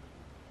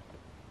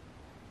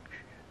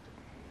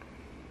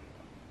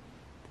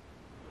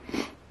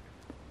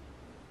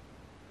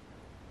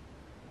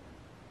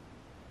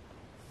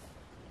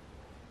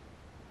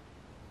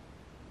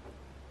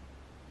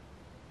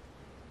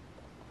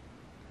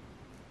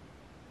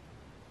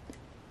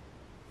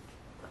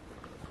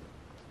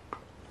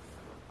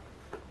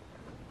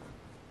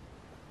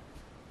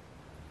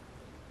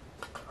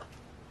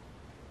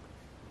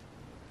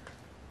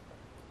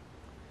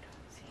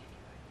 See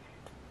anyone here?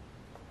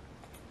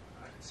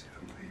 I didn't see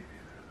them leave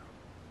either, though.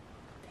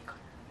 They got out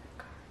of their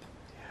car.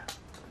 Yeah.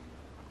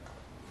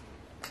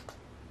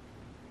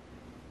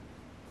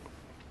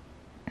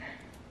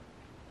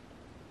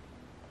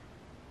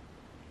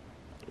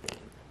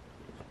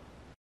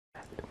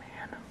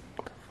 Man,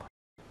 what the fuck?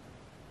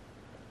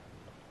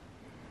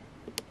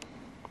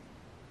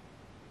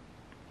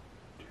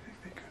 Do you think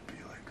they could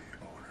be like the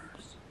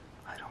owners?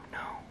 I don't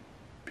know.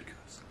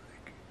 Because,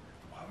 like,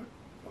 why would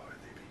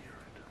they be here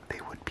right now?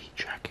 They would be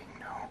checking,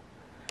 no?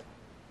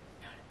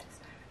 Not at this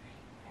time of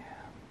night.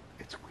 Yeah.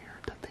 It's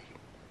weird that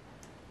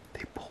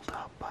they pulled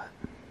up, but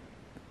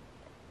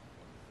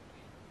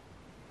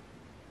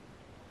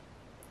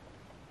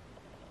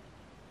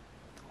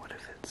what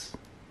if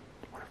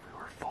we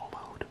were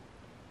followed?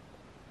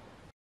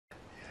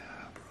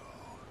 Yeah, bro.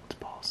 It's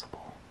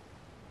possible.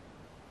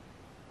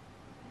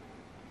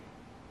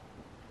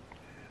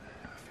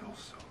 I feel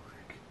so,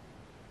 like,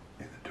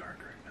 in the dark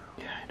right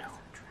now. Yeah, I know.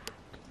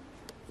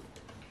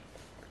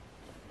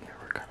 Yeah,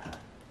 we're kinda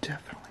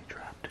definitely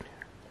trapped in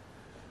here.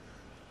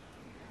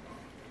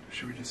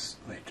 Should we just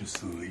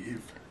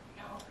leave?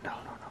 No.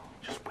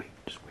 Just wait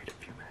a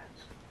few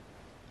minutes.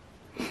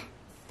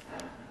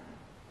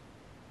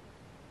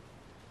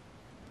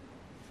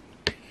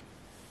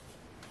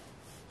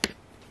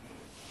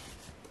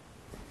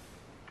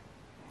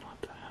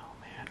 What the hell,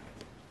 man?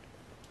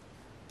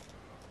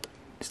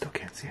 Still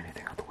can't see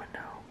anything out the window.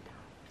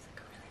 It's like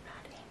a really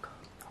bad angle.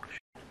 Oh,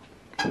 shit.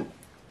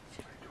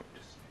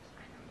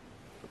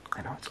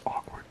 I know it's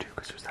awkward too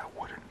because there's that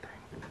wooden thing.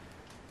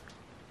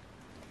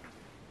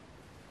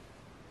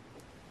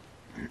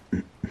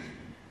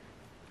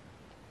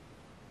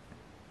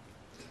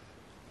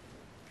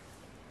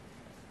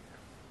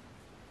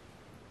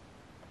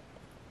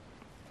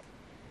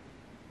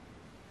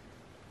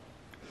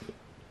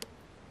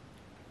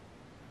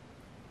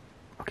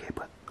 Okay,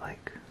 but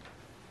like,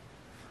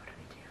 What do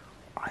we do?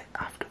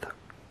 after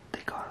they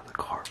got out of the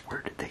car,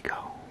 where did they go?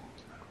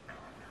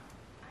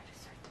 I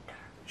just heard the dark.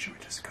 Should we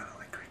just kind of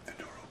like creak the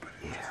door open?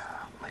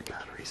 Yeah, my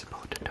battery's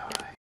about to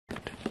die.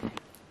 Can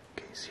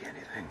you see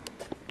anything?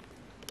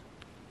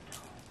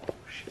 Oh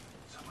shit,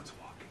 someone's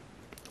walking.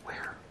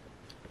 Where?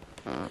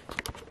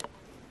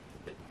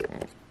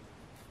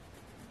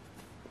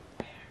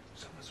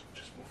 Someone's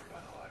just over by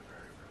the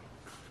library, bro.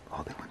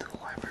 Oh, they went to the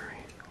library.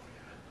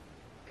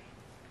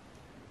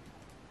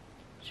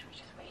 Should we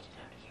just wait it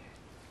out here?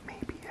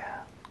 Maybe,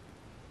 yeah.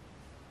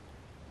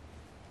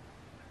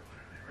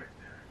 Literally right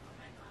there. Oh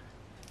my god.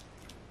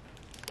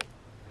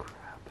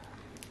 Crap.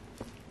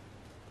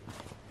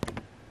 I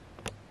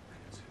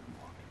can see them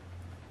walking.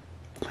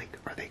 Like,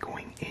 are they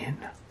going in?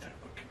 They're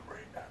looking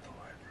right at the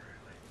library,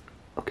 like.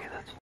 Okay,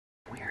 that's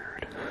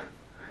weird.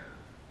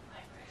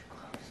 Library's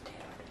closed,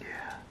 dude.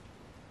 Yeah.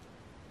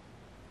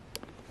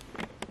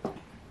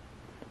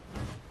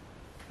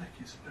 Like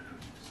he's literally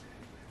just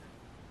standing there.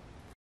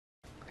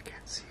 I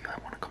can't see. I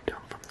want to come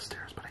down from the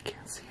stairs, but I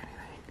can't see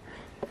anything.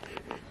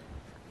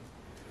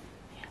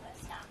 Yeah,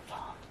 let's not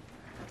fall.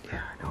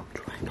 Yeah, I know. I'm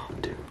trying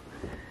not to. He's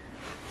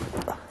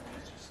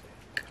just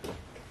standing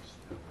there.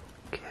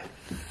 Okay, I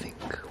think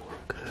we're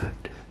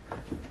good.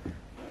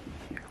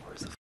 Here,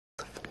 where's the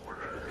floor?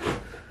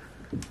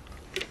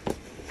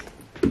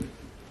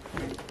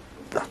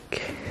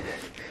 Okay.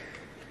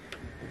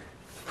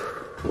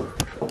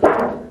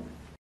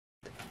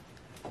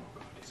 Oh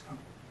god, he's coming.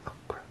 Oh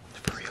crap,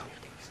 for real.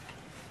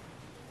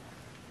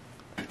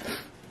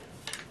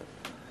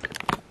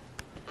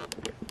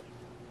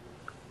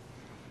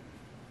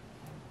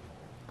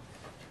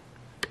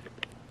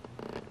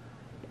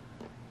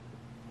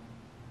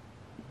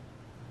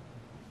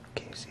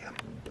 Can you see him?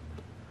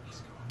 He's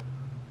gone.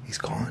 He's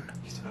gone.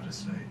 He's out of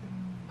sight.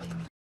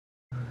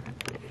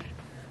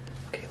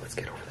 Okay, let's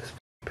get over this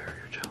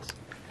barrier, Chels.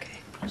 Okay.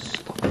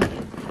 Slow.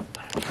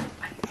 Why don't you go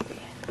under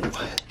again?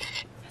 What?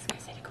 This guy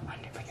said to go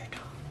under, but you're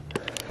tall.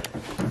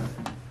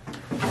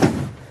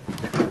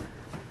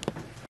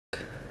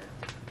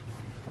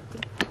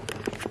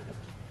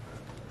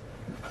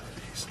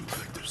 These look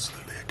like there's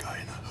literally a guy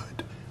in a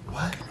hood What?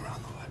 walking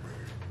around the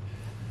library.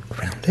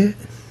 it?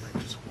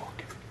 Just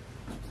walking.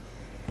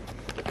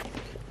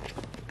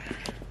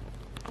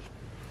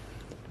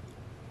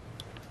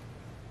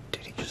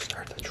 Did he just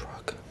start the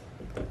truck?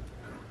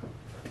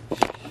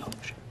 Oh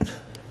shit.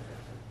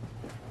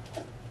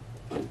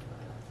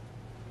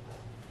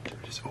 Did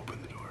we just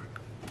open the door?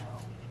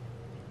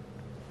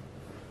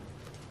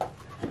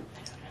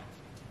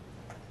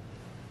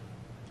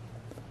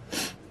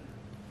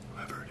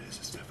 Whoever it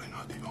is definitely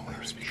not the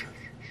owner speaker.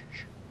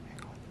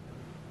 Hang on.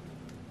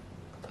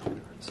 I thought we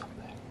heard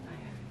something.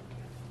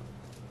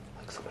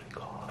 Like somebody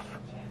cough.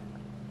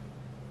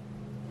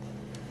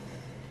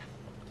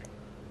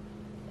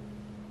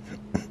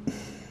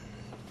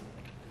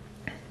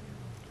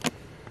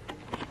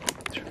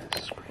 Turn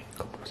this screen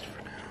closed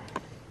for now.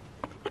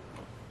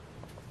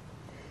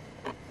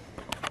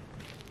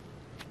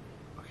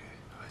 Okay,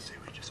 I say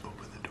we just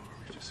open the door.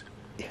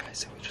 Yeah, I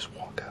say we just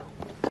walk out.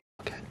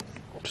 Okay,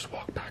 we'll just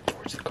walk back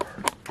towards the car.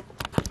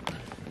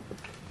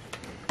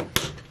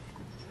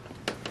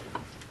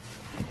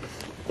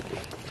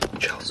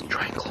 Chelsea,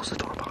 try and close the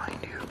door behind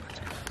you.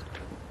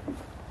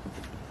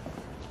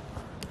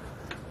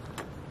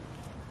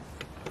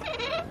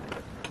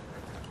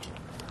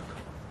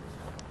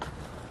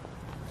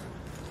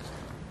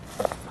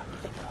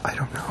 I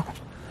don't know.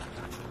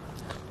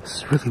 This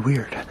is really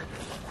weird.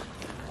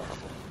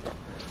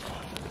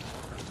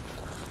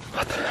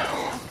 What the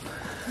hell?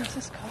 Where's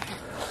this car?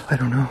 I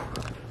don't know.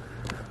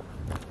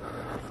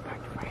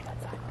 Right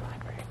outside the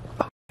library.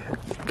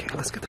 Okay,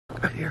 let's get the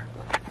fuck out of here.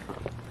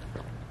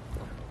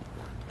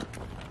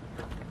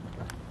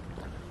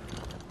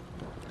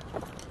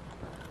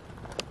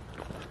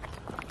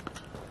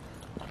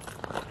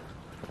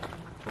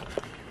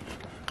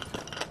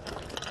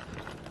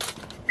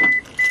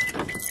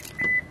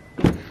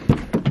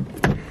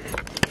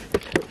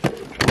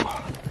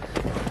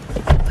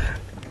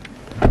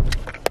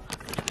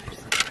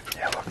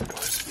 Yeah, lock the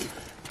doors.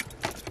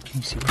 Can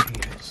you see where he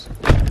is?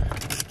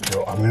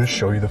 Bro, I'm gonna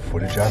show you the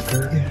footage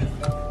after. Yeah.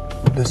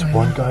 This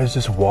one guy's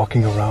just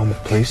walking around the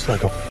place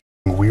like a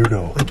f***ing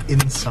weirdo. Like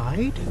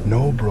inside?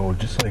 No, bro,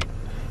 just like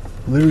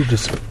literally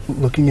just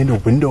looking into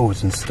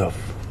windows and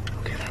stuff.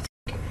 Okay, that's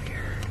fucking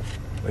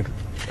weird.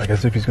 Like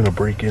as if he's gonna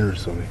break in or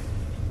something.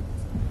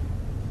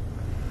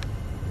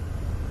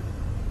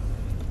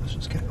 Let's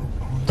just get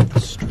onto the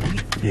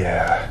street.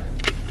 Yeah.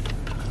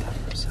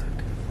 For a sec.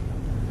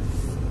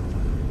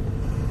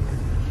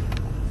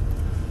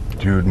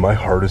 Dude, my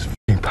heart is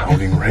f***ing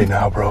pounding right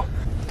now, bro.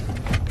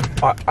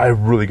 I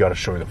really gotta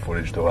show you the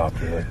footage though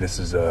after. Like this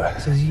is So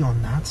is he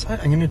on that side?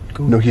 I'm gonna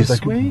go no, he's this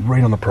like way.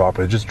 right on the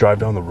property. Just drive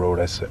down the road.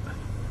 I said,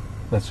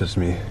 that's just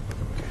me.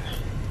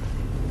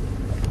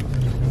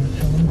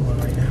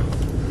 Right now.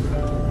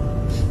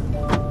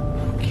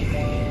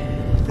 Okay.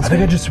 I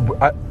think I just.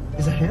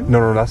 Is that him?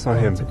 No, that's not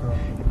him. It's a girl.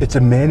 It's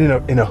a man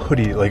in a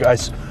hoodie. Like I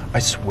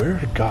swear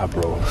to God,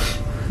 bro.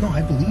 No,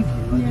 I believe you.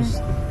 I Yeah. just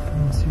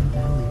don't see what the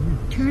hell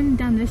he is. Turn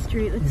down this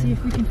street. Let's see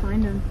if we can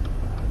find him.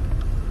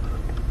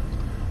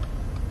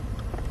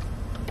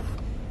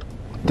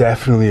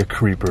 Definitely a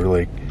creeper.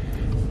 Like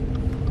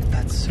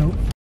That's so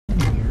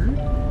weird.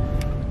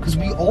 Because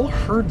we all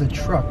heard the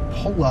truck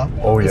pull up.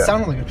 Oh, yeah. It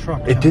sounded like a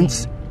truck. it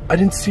didn't. I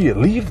didn't see it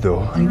leave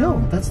though. I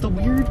know. That's the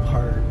weird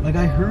part. Like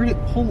I heard it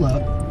pull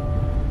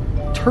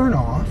up, turn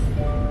off.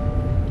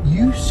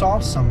 You saw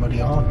somebody,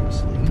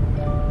 obviously.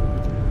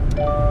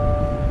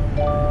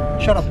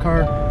 Shut up,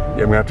 car.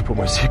 Yeah, I'm gonna have to put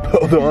my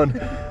seatbelt on.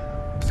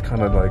 It's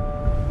kind of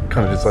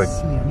just like.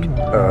 See anyone.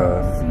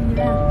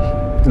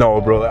 Yeah.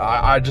 No, bro.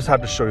 I just have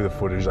to show you the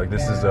footage. Like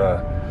this is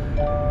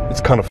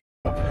it's kind of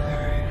up.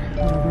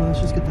 Whatever, let's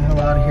just get the hell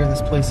out of here.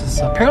 This place is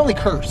apparently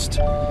cursed.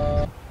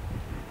 Like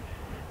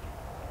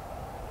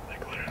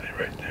literally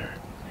right there.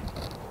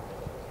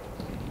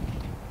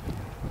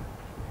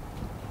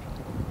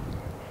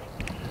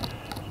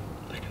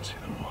 I can see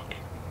them walking.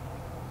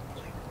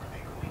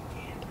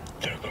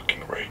 They're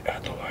looking right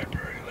at the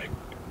library, like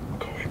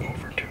going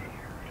over to it.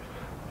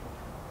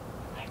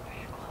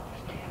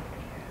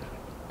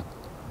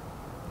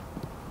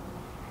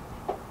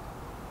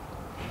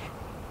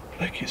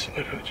 Like he's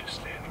literally just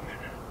standing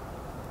there.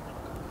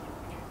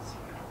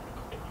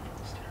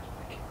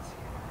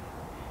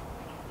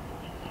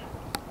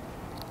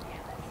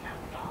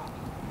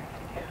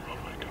 Oh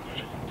my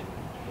God.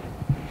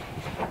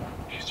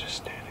 He's just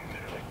standing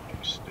there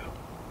like still.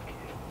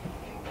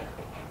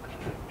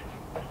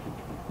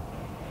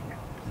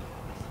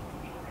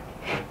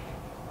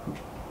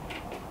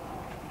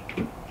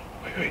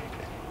 Wait.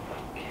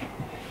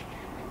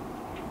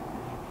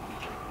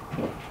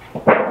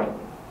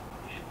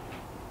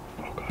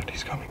 Oh God,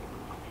 he's coming.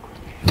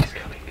 He's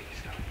coming.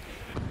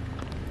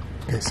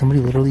 Yeah, somebody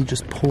literally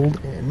just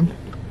pulled in.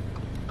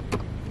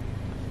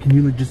 Can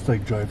you just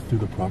drive through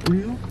the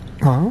property though?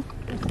 Huh?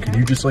 Can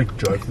you just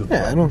drive through the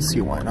Yeah, I don't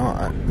see why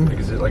not. Like,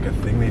 is it like a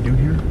thing they do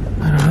here?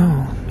 I don't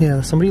know.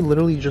 Yeah, somebody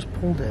literally just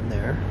pulled in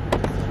there.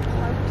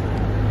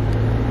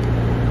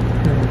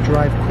 I'm gonna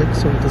drive quick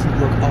so it doesn't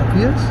look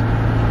obvious.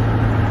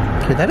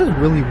 Okay, that is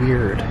really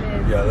weird. It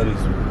is. Yeah, that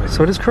is.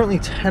 So it is currently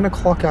 10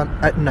 o'clock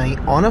at night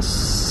on a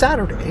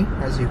Saturday,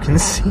 as you can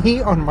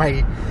see on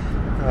my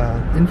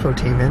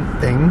infotainment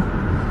thing.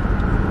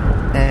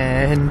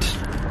 And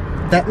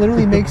that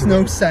literally makes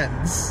no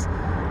sense.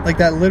 Like,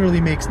 that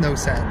literally makes no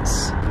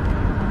sense.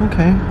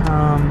 Okay,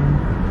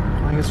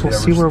 I guess we'll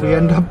see where we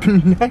end up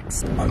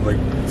next.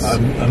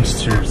 I'm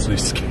seriously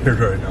scared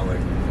right now,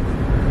 like,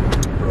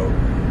 bro.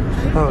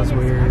 That was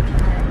weird.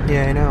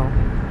 Yeah, I know.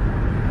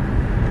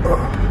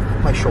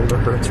 Ugh, my shoulder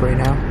hurts right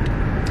now.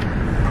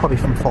 Probably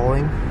from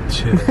falling.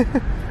 Shit. Okay,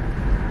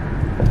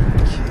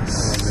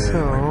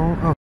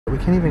 so... we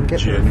can't even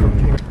get there from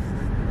here.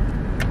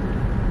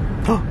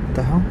 Oh, what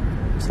the hell?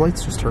 Those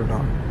lights just turned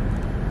on.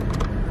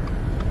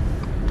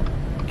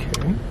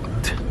 Okay.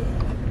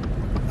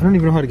 I don't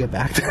even know how to get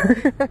back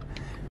there.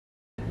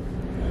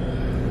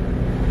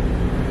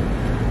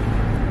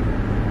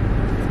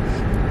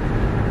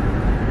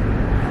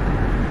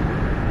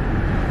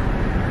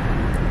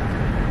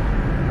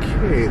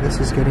 Okay, this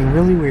is getting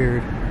really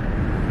weird.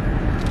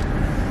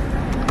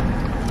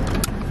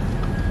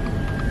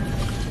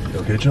 You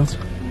okay, Chels?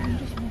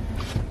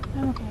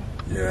 I'm okay.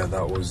 Yeah,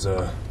 that was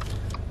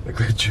like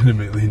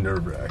legitimately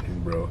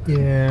nerve-wracking, bro.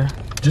 Yeah.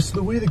 Just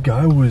the way the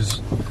guy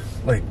was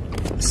like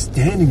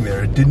standing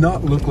there, it did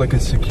not look like a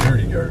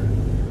security guard.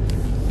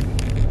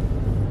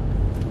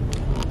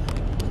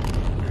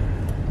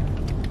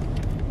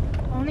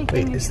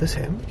 Wait, is this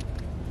him?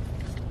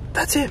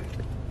 That's him!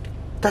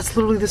 That's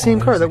literally the same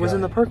car that was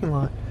in the parking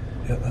lot.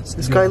 Yeah, that's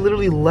this guy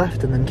literally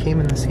left and then came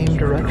in the same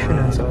direction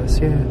as us,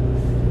 yeah.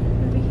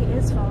 Maybe he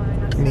is following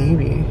us.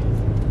 Maybe.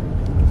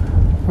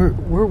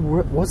 Where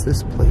was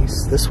this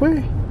place? This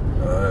way?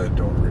 I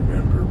don't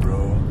remember,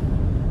 bro.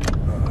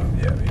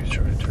 Yeah, maybe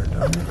try to turn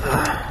down.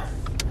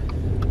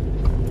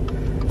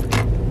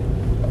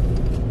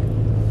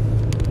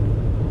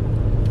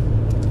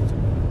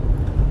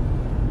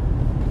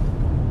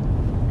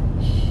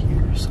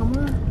 Here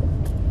somewhere?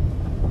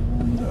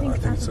 No, I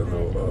think it's a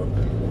little up.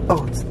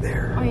 Oh, it's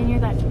there. Oh, you're near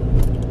that.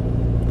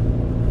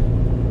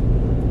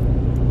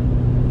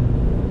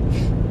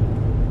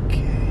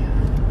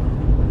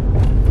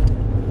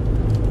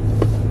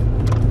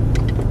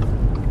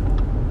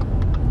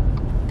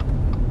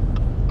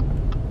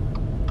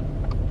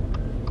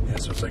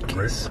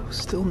 So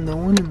still no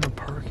one in the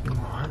parking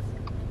lot.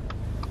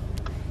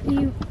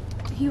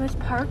 He was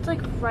parked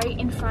like right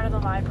in front of the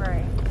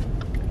library.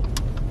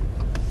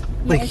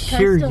 Like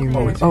here you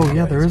mean? Oh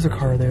yeah, there is a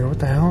car there. What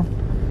the hell?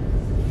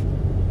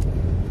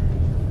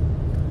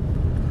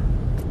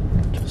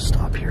 Just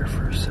stop here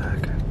for a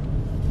sec.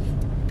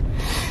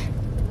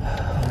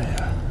 Oh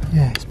yeah.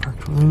 Yeah, he's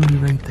parked literally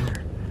right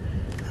there.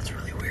 That's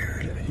really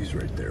weird. Yeah, he's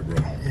right there, bro.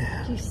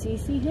 Yeah. Do you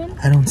see him?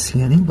 I don't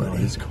see anybody. No,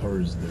 his car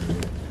is there.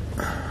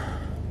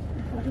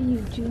 What are you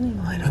doing?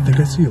 I think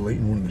I see a light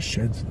in one of the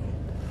sheds, though.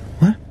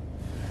 What?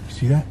 You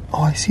see that?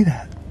 Oh, I see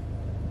that.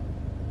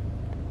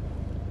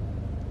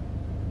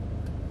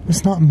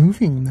 It's not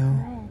moving,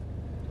 though.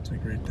 It's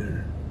like right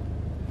there.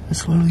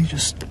 It's literally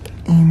just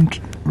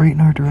aimed right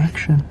in our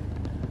direction.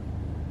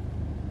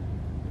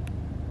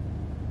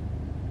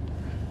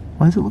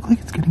 Why does it look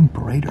like it's getting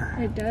brighter?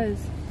 It does.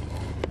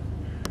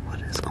 What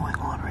is going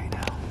on right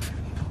now?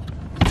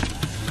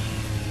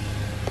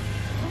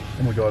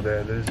 Oh my god,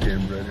 that is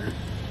getting brighter.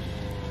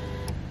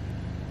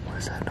 What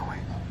is that noise?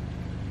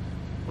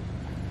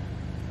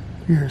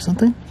 You hear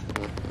something?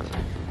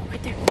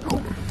 Right there.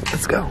 Oh,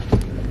 let's go.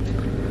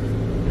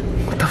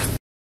 What the f?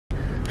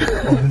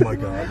 Oh my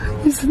god, bro.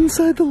 He's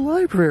inside the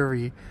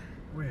library.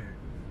 Wait,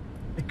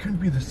 it couldn't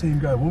be the same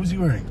guy. What was he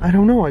wearing? I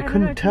don't know. I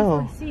couldn't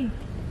tell.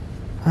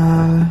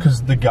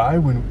 Because the guy,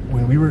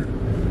 when we were,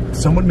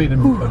 someone made a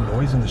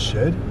noise in the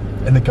shed,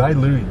 and the guy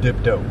literally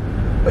dipped out.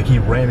 Like he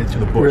ran into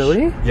the bush.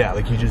 Really? Yeah,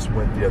 like he just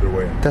went the other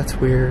way. That's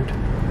weird.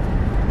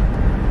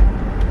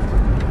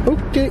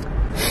 Okay,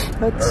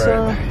 let's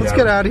let's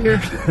get out of here.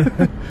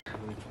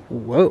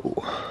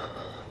 Whoa,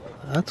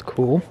 that's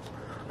cool.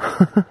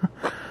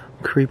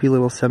 Creepy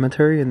little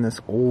cemetery in this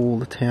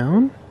old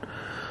town.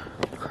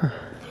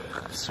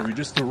 So we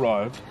just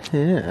arrived.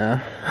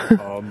 Yeah.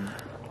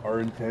 Our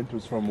intent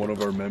was from one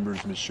of our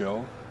members,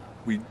 Michelle.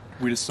 We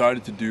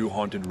decided to do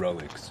haunted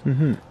relics.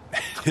 Mm-hmm.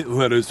 It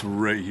led us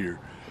right here.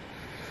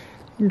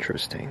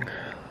 Interesting.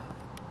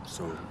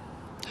 So,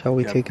 shall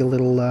we take a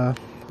little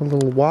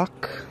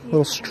walk, a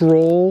little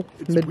stroll,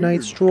 midnight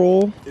weird.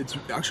 Stroll? It's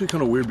actually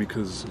kind of weird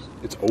because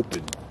it's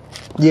open.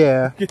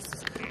 Yeah.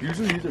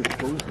 Usually these are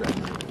closed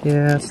down there.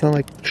 Yeah, it's not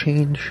like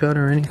chained shut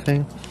or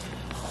anything.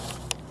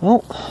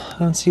 Well, I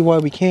don't see why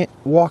we can't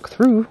walk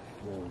through.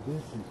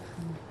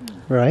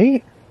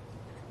 Right?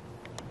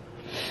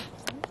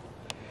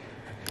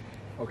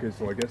 Okay,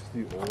 so I guess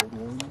the old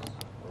ones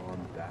are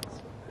on that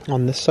side.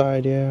 On this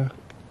side, yeah.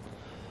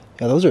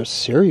 Yeah, those are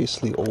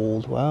seriously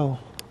old. Wow.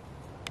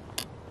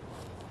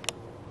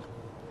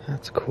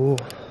 That's cool.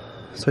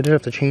 So I did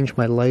have to change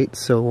my light,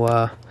 so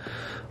I'm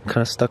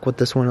kind of stuck with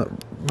this one. It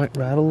might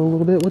rattle a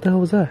little bit. What the hell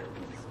was that?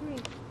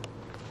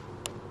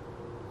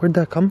 Where'd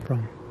that come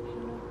from?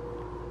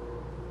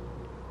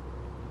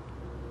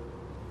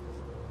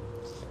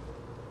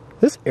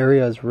 This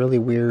area is really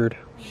weird.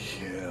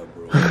 Yeah,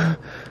 bro.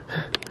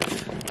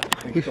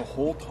 Like, the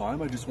whole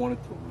time I just wanted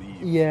to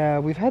leave. Yeah,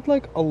 we've had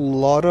like a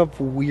lot of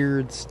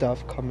weird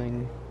stuff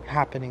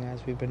happening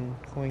as we've been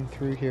going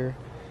through here.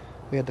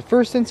 We had the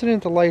first incident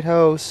at the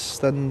lighthouse,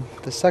 then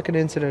the second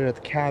incident at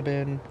the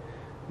cabin.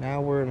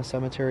 Now we're in a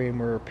cemetery and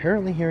we're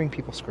apparently hearing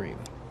people scream.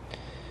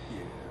 Yeah,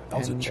 that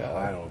was a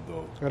child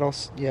though. That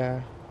also,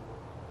 yeah.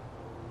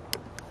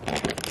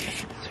 Is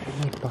there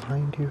like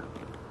behind you?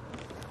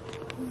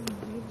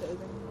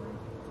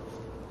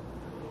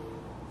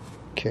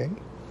 Okay.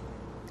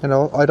 And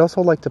I'd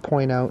also like to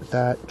point out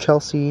that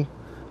Chelsea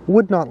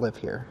would not live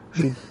here.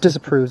 She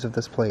disapproves of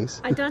this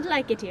place. I don't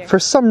like it here. For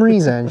some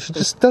reason, she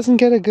just doesn't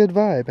get a good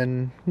vibe,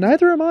 and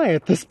neither am I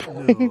at this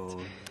point.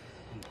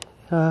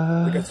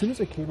 No. Like as soon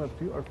as I came up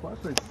to our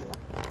flashlight's dead.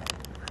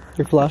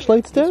 Your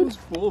flashlight's dead? This was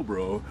full,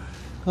 bro.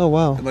 Oh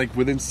wow. And like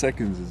within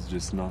seconds, it's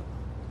just not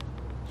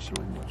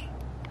showing much.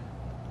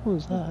 What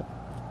was that?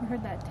 I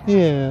heard that tap.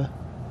 Yeah.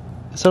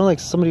 It sounded like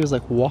somebody was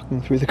like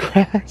walking through the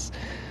grass.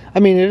 I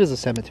mean, it is a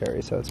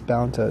cemetery, so it's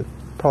bound to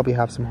probably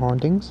have some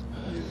hauntings.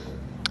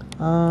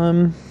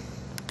 Yeah.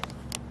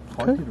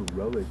 Haunted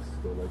relics,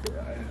 though. Like,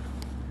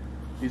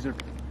 these are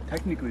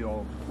technically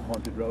all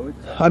haunted relics.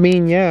 I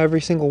mean, yeah,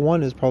 every single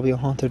one is probably a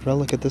haunted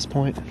relic at this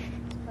point.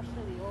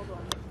 Especially the old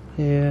ones.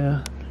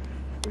 Yeah.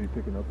 Are you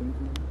picking up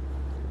anything?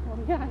 Oh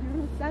yeah, you're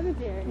in the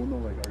cemetery. Well, no,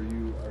 like, are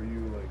you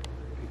like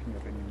picking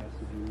up any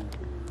messages?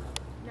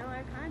 No,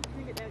 I kind of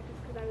figured out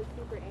just because I was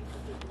super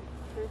anxious with the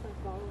person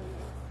following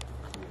us.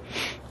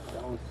 Yeah,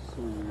 that was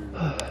so weird. I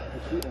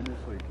feel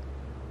almost like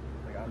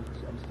I'm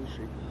still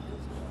shaking.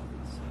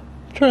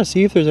 I'm trying to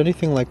see if there's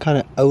anything like kind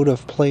of out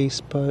of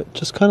place, but it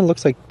just kind of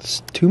looks like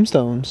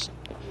tombstones.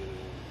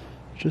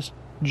 Just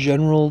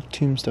general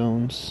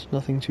tombstones.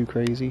 Nothing too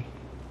crazy.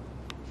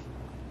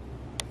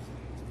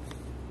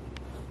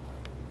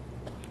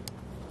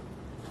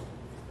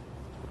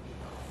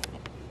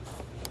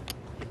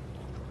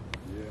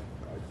 Yeah,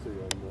 I'd say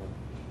I'm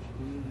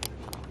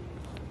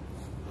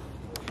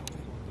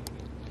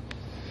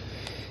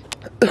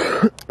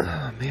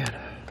Oh man.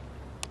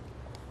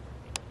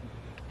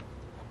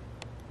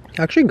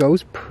 Actually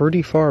goes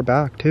pretty far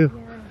back too.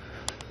 Yeah.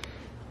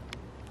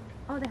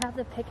 Oh, they have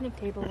the picnic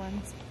table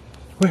ones.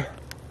 Where?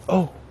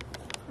 Oh.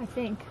 I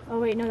think. Oh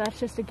wait, no, that's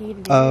just a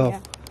gated Oh.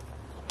 area.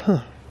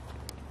 Huh.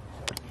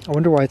 I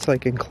wonder why it's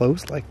like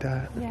enclosed like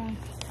that. Yeah.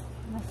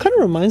 Kind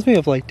of reminds me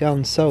of like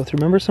down south.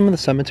 Remember some of the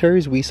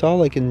cemeteries we saw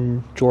like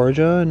in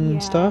Georgia and Yeah.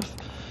 stuff?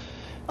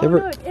 Oh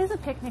no, it is a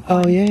picnic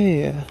one. Oh yeah,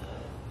 yeah, yeah.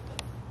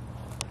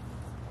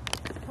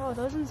 Oh,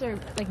 those ones are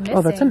like missing.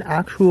 Oh, that's an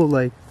actual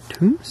like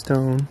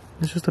tombstone.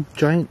 It's just a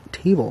giant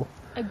table.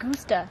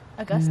 Augusta.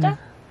 Augusta,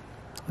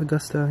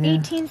 yeah.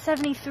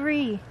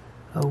 1873.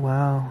 Oh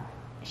wow.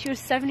 She was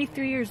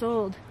 73 years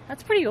old.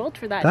 That's pretty old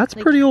for that. That's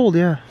like, pretty old,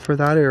 yeah, for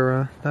that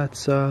era.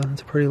 That's a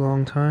pretty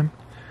long time,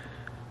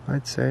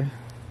 I'd say.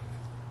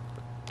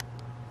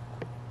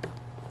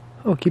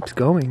 Oh, it keeps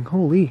going.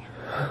 Holy.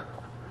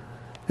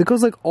 It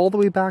goes like all the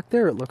way back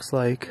there, it looks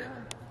like.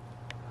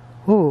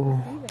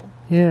 Whoa.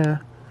 Yeah.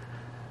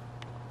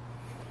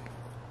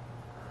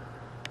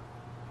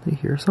 Do you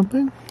hear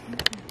something?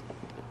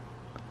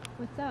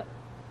 What's up?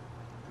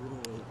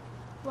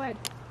 What?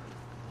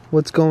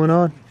 What's going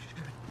on?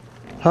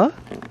 Huh?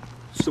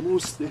 Someone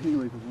was standing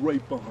like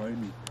right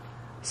behind me.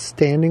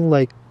 Standing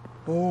like...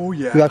 Oh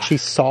yeah. You actually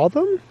saw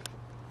them?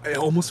 I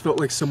almost felt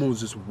like someone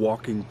was just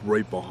walking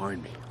right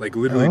behind me. Like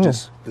literally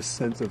just the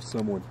sense of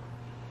someone.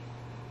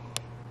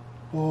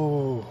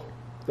 Oh,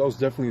 that was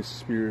definitely a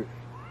spirit.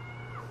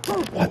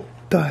 What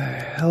the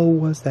hell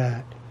was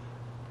that?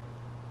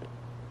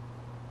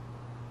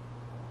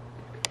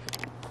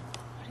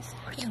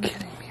 Are you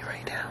kidding me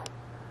right now?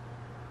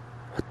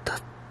 What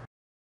the...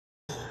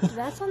 Does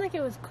that sound like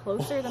it was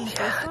closer than the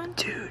first one?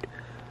 Dude,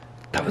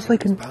 that was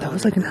like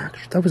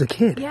that was a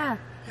kid. Yeah.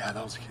 Yeah,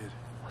 that was a kid.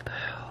 What the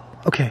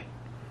hell? Okay,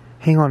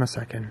 hang on a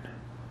second.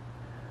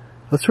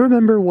 Let's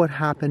remember what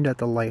happened at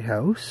the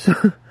lighthouse.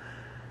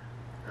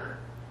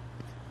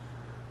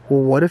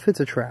 Well, what if it's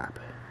a trap?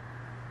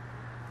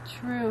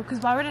 True, because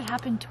why would it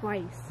happen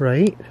twice?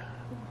 Right?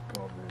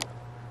 God, man.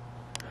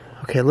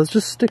 Okay, let's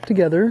just stick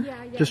together.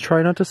 Yeah, yeah. Just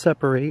try not to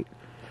separate.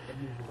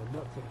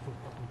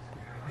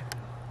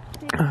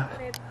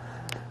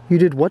 You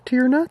did what to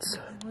your nuts?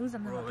 Lose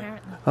them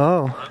apparently.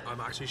 Oh.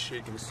 I'm actually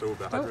shaking so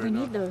bad. Oh, we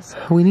need those.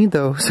 We need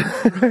those.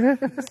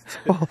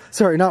 Well,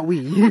 sorry, not we,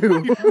 you.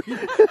 At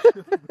least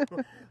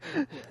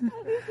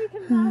we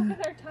can laugh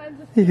at our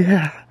times of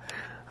Yeah,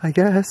 I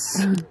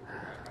guess.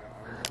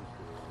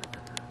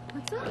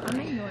 What's that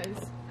humming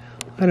noise?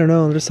 I don't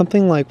know, there's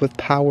something like with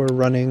power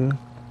running.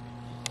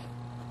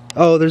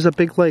 Oh, there's a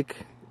big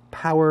like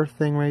power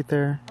thing right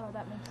there. Oh,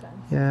 that makes sense.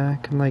 Yeah, I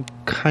can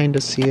like kind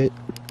of see it.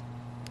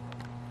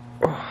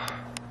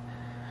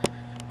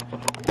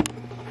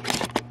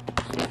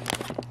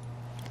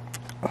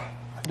 I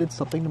did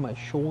something to my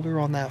shoulder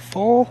on that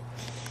fall.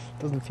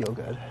 Doesn't feel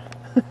good.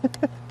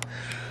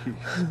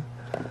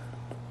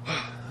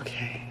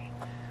 Okay.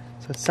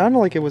 So it sounded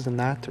like it was in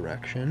that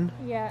direction.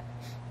 Yeah.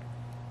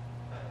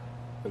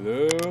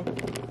 Hello?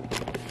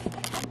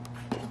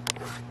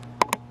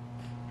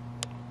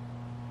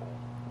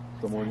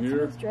 Someone here?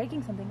 Someone's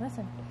dragging something,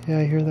 listen. Yeah,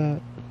 I hear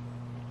that.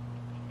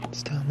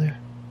 It's down there.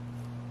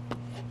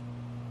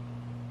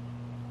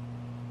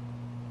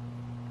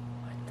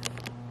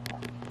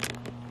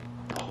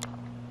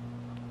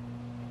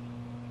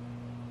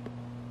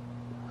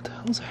 What the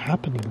hell's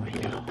happening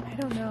right now? I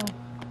don't know.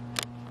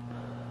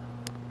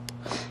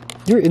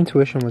 Your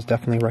intuition was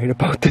definitely right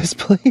about this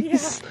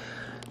place.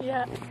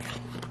 Yeah.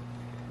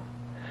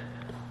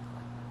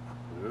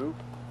 Hello?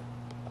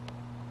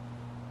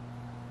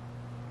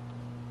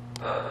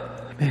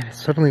 Man, it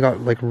suddenly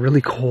got like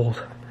really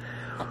cold.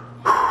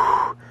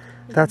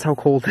 That's how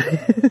cold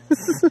it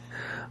is.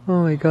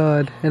 Oh my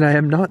god. And I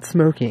am not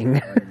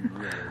smoking.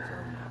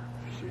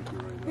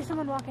 There's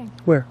someone walking.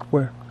 Where?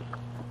 Where?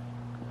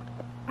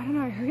 I don't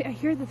know, I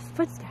hear the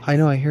footsteps. I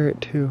know, I hear it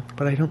too,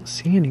 but I don't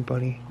see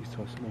anybody. You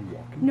saw someone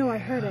walking? No, I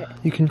heard it.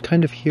 You can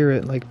kind of hear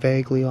it like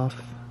vaguely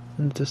off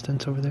in the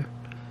distance over there.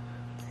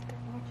 They're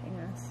watching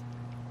us.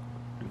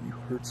 You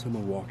heard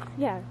someone walking?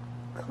 Yeah,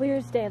 clear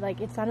as day.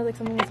 Like, it sounded like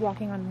someone was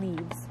walking on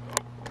leaves.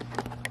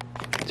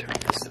 Turn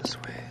this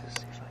way,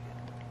 see if I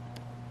can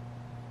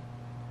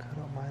cut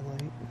out my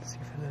light and see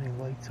if there's any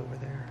lights over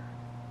there.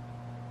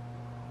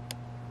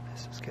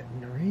 This is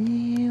getting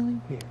really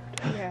weird.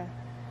 Yeah.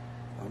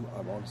 I'm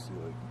honestly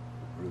like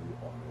really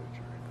on edge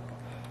right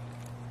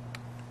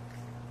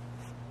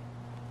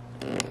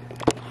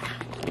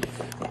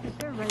now.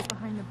 They're right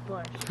behind the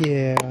bush.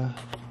 Yeah.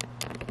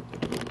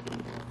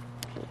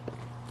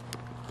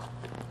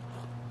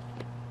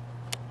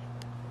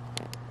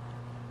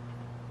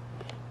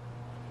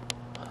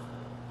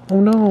 Oh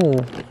no!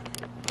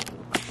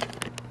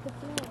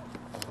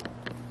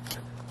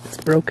 It's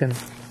broken.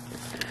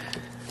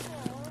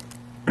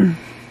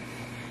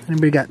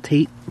 Anybody got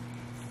tape?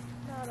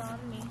 Not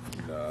on me.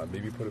 Nah,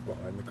 maybe put it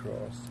behind the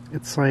cross.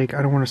 It's like,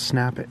 I don't want to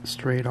snap it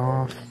straight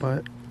off,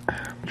 but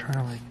I'm trying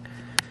to like...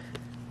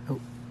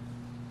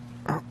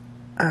 Oh,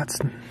 that's...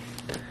 There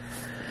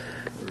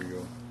we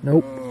go.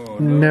 Nope, Oh,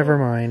 no. never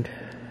mind.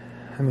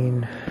 I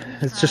mean,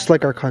 it's just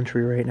like our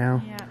country right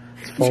now. Yeah.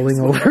 It's falling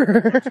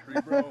over.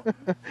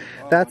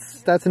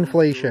 That's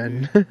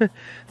inflation.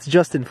 It's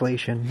just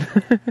inflation.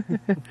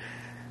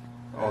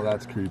 Oh,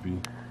 that's creepy.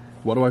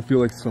 Why do I feel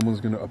like someone's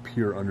gonna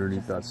appear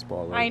underneath that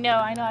spotlight? I know.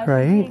 I was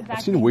Right? thinking the I've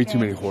exact seen same way too thing.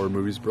 many horror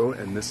movies, bro,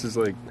 and this is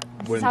like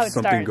when how it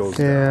something starts. goes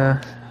down.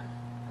 Yeah.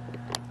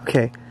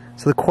 Okay,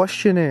 so the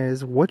question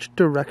is, which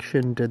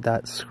direction did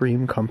that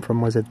scream come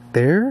from? Was it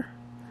there?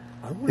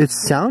 It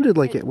sounded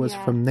like it was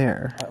Yeah. from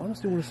there. I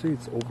honestly want to say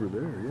it's over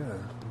there,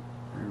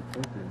 yeah. You're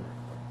thinking.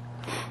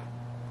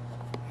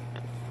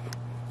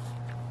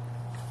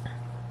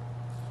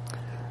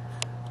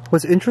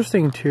 What's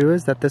interesting too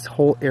is that this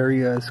whole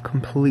area is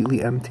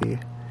completely empty.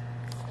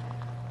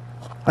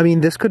 I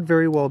mean, this could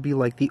very well be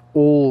like the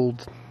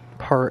old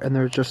part and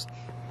they're just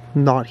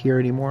not here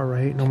anymore,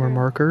 right? No more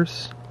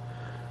markers.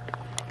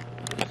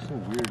 It's so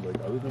weird, like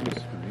other than the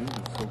screen,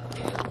 it's so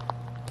quiet.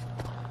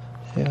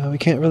 Yeah, we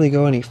can't really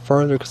go any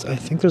farther because I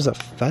think there's a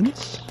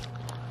fence.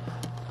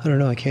 I don't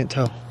know, I can't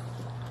tell.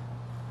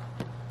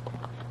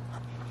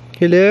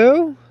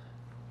 Hello?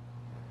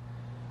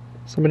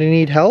 Somebody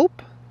need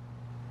help?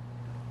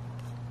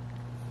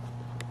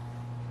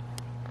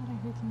 I thought I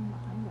heard someone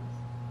behind us.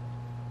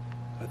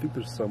 I think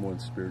there's someone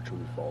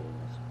spiritually following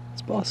us.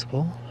 It's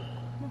possible.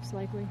 Most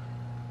likely.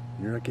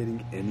 You're not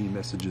getting any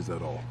messages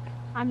at all.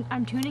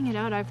 I'm tuning it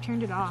out. I've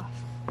turned it off.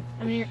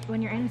 I mean,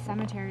 when you're in the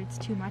cemetery, it's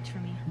too much for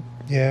me.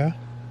 Yeah.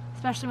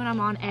 Especially when I'm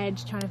on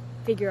edge trying to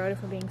figure out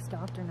if we're being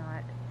stalked or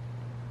not.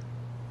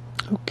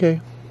 Okay.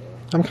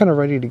 I'm kind of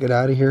ready to get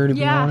out of here, to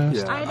be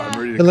honest. Yeah, I'd, I'm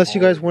ready to Unless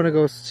you call guys it. want to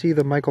go see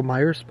the Michael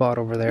Myers spot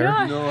over there.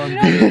 Yeah. No, I'm You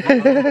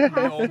know,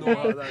 we all know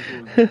how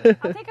that goes.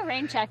 I'll take a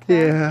rain check though.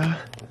 Yeah.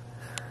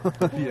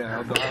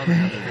 Yeah,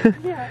 I'll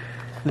Yeah.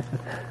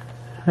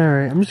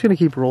 Alright, I'm just going to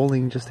keep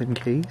rolling just in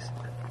case.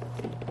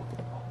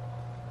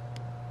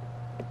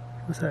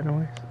 What's that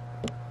noise?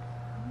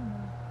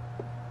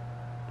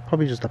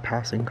 Probably just a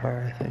passing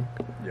car, I think.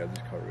 Yeah, this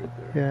car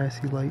right there. Yeah, I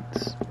see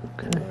lights.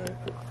 Okay.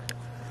 Alright.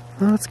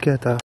 Well, let's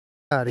get the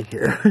out of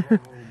here. Oh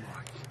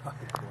my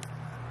god.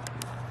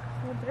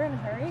 Well, they're in a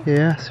hurry.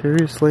 Yeah,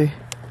 seriously.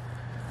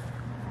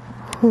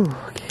 Whew,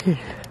 okay.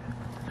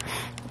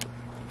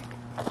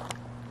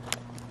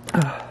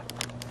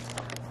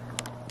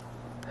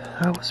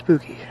 That was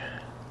spooky.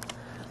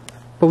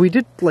 But we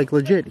did, like,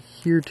 legit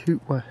hear two...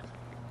 What?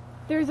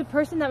 There's a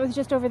person that was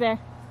just over there.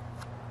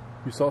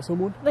 You saw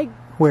someone? Like,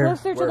 Where?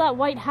 closer to Where? that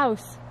white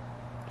house.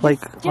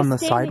 Like, Just on the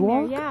standing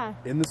there, sidewalk? yeah.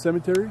 In the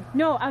cemetery?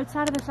 No,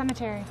 outside of the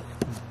cemetery.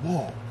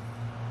 Whoa.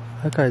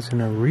 That guy's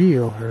in a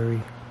real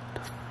hurry.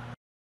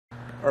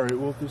 Alright,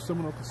 well if there's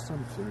someone at the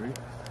cemetery.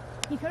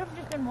 He could have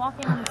just been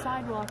walking on the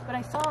sidewalk, but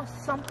I saw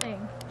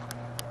something.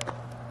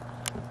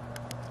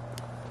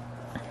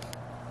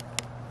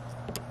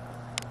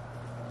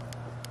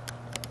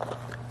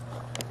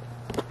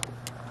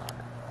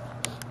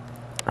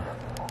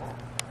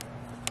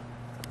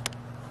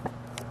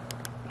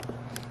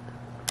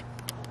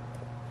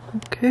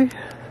 Okay.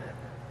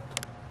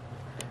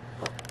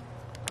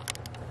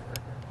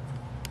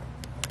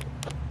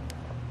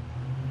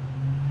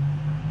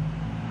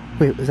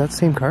 Wait, is that the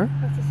same car?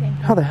 That's the same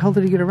car. How the hell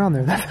did he get around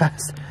there that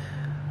fast?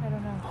 I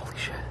don't know. Holy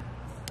shit.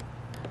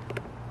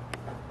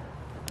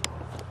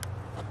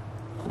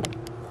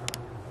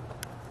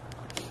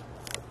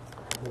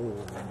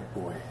 Oh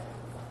boy.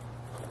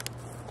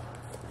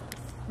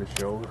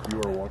 Michelle, if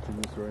you are watching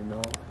this right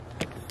now,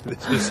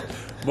 this is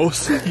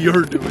mostly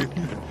your doing.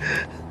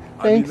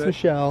 Thanks,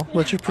 Michelle.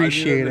 Much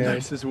appreciated. In the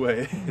nicest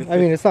way. I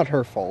mean, it's not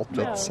her fault.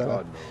 No. It's,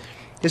 God, no.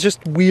 it's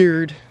just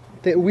weird.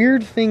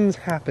 Weird things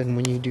happen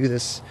when you do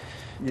this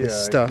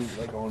stuff.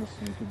 Like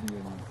honestly, it could be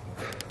anything.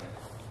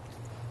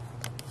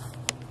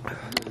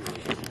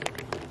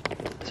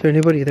 Is there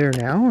anybody there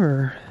now,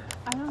 or?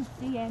 I don't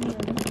see any of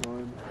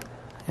them.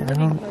 Yeah, I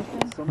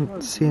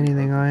don't see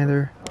anything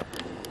either.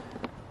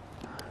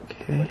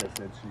 Okay. Like I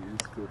said, she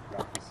is still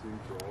practicing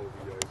for all of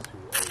you guys who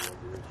are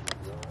wondering.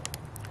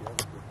 She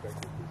hasn't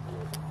perfected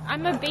this yet.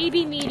 I'm a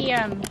baby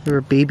medium. You're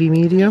a baby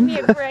medium?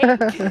 Give me a break. I'm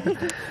gonna be really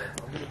good.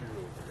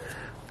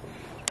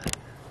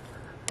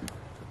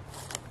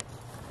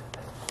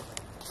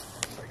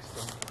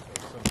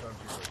 Sometimes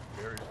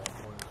you're very on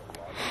point with a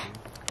lot of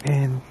things.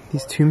 And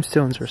these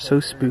tombstones are so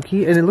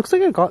spooky, and it looks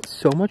like it got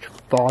so much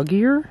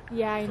foggier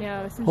Yeah, I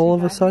know. Since all we of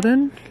a got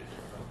sudden.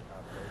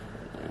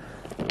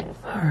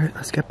 Alright,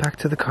 let's get back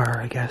to the car,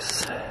 I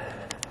guess.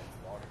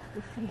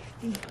 the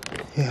safety.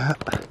 Yeah.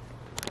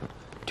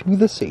 To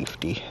the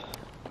safety.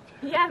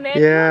 Yeah, man.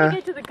 Yeah. We want to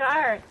get to the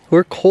car.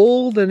 We're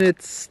cold and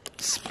it's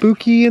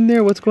spooky in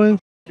there. What's going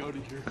on?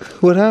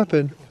 What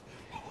happened?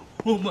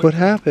 Oh my What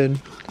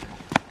happened?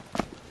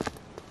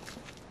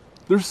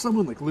 There's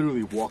someone like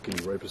literally walking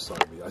right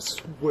beside me. I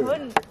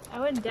swear. I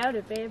wouldn't doubt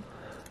it, babe.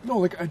 No,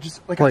 like I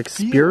just like Like I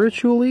feel,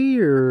 spiritually,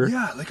 or?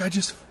 Yeah, like I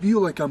just feel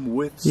like I'm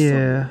with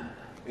Yeah. someone.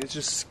 It's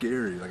just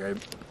scary. Like I'm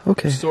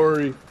Okay.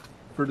 sorry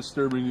for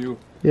disturbing you,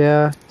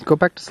 Yeah. Go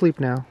back to sleep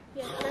now.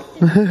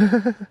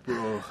 Yeah,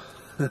 bro.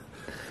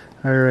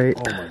 Alright.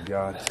 Oh my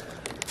god,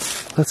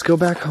 Let's go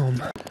back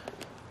home.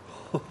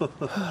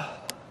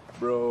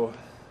 bro.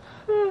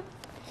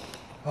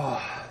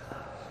 Oh.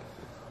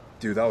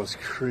 Dude, that was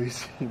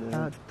crazy,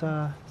 man.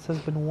 This has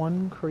been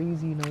one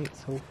crazy night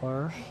so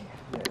far.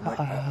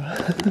 I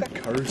think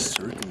that car is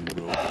circling,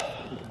 bro.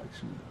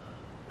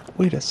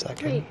 Wait a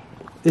second. Wait.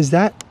 Is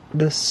that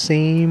the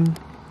same?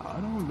 I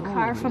don't know.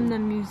 car from the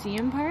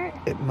museum part?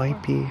 It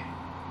might be.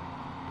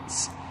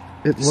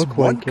 It This looked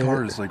one like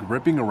car it. is like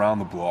ripping around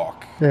the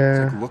block.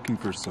 Yeah. It's like looking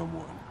for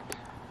someone.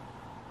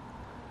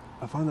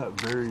 I find that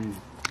very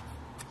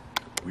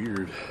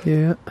weird.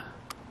 Yeah.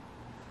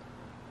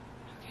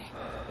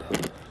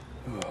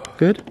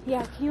 Good?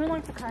 Yeah, can you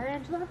unlock the car,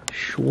 Angelo?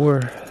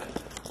 Sure.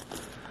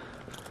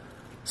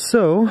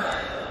 So,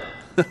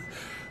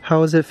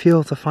 how does it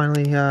feel to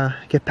finally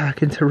get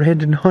back into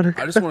Randonautica?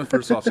 I just want to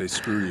first off say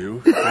screw you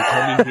for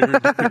coming here to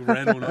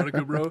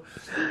Randonautica, bro.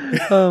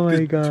 Oh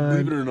my god.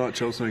 Believe it or not,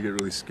 Chelsea and I get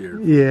really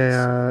scared.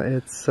 Yeah,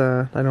 it's,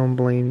 I don't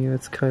blame you.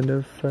 It's kind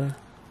of, Huh?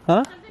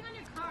 Something on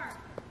your car.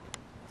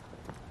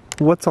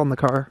 What's on the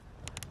car?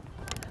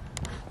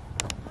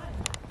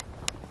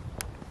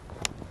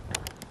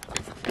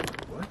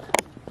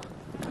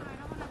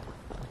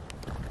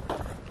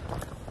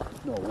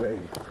 No way.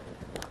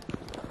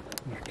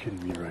 You're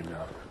kidding me right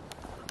now.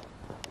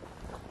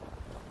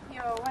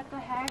 Yo, what the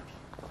heck?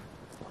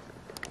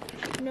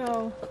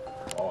 No.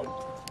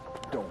 Oh,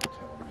 don't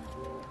tell me,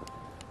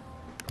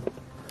 bro.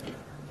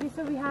 Okay,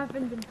 so we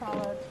haven't been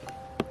followed.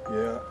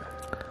 Yeah.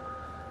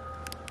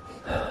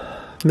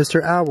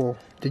 Mr. Owl,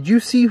 did you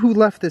see who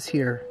left this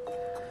here?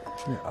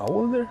 An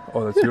owl in there?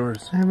 Oh, that's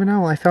yours. I have an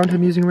owl. I found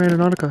him using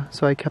Randonautica,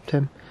 so I kept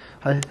him.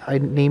 I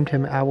named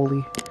him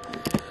Owly.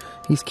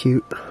 He's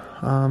cute.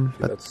 But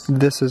That's-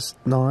 this is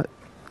not.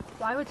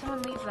 Why would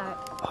someone leave that?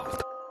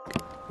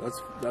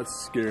 That's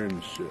scaring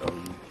the shit out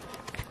of me.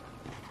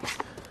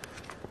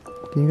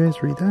 Can you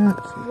guys read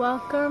that?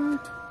 Welcome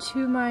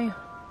to my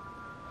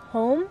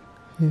home.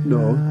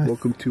 No, Yeah.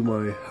 welcome to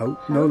my house.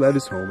 No, that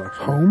is home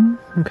actually. Home?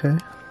 Okay.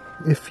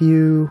 If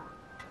you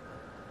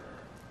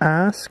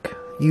ask,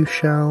 you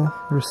shall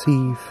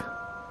receive.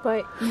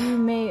 But you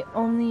may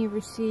only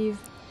receive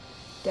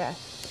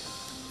death.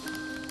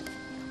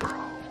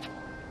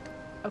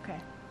 Okay.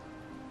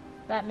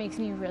 That makes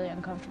me really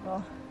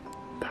uncomfortable.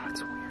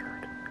 That's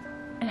weird.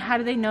 And how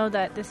do they know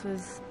that this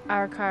was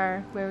our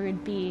car where we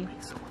would be?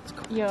 Someone's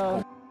coming.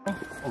 Yo, Turn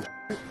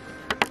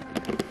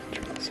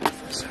this off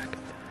for a sec.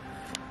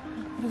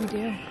 what do we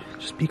do?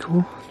 Just be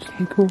cool. Just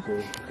be cool.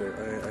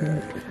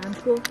 Okay, I'm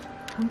cool.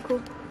 I'm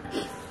cool.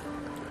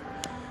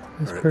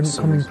 He's Alright, coming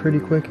someone's pretty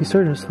quick. He's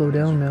starting to slow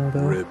down now,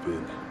 though. Rip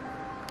it.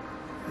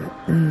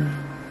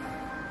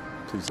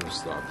 Please don't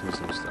stop. Please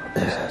don't stop.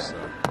 Please don't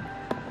stop.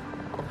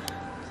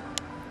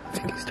 I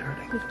think he's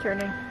turning. He's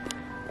turning.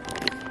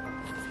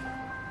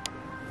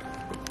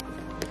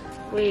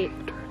 Wait,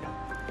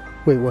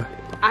 Wait, what?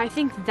 I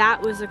think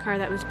that was the car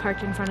that was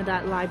parked in front of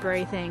that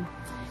library thing.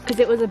 Because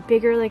it was a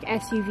bigger like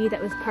SUV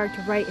that was parked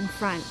right in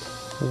front.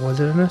 Was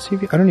it an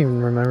SUV? I don't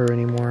even remember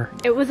anymore.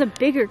 It was a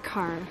bigger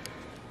car.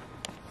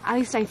 At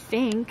least I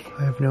think.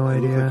 I have no It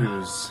looked like idea. it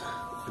was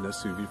an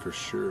SUV for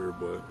sure,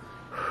 but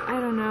I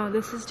don't know.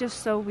 This is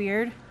just so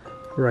weird.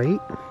 Right?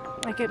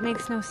 Like, it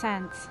makes no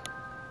sense.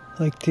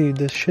 Like, dude,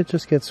 this shit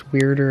just gets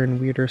weirder and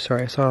weirder.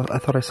 Sorry, I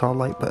thought I saw a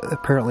light, but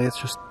apparently it's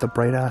just the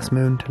bright ass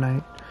moon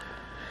tonight.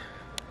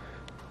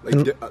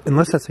 Like,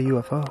 Unless that's a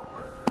UFO.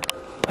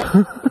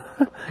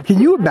 Can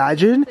you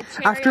imagine?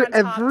 After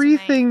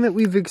everything that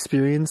we've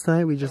experienced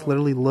tonight, we just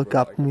literally look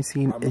up and we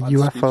see a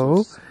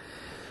UFO.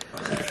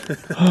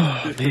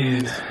 Oh,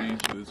 man.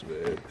 Speechless,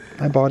 man.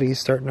 My body is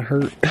starting to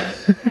hurt.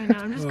 I know,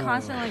 I'm just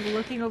constantly like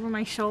looking over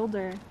my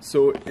shoulder.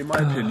 So, in my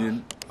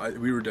opinion,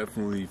 we were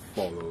definitely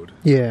followed.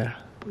 Yeah.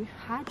 We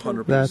had to.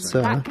 100%. That's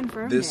That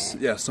confirmed This,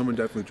 it. yeah, someone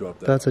definitely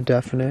dropped that. That's a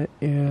definite,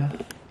 yeah.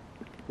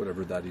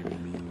 Whatever that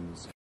even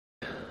means.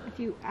 If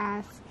you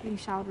ask, you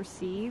shall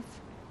receive.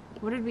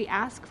 What did we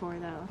ask for,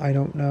 though? I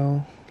don't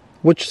know.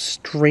 Which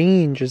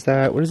strange is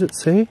that? What does it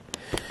say?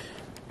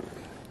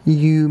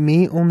 You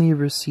may only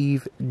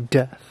receive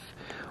death.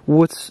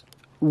 What's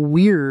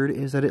weird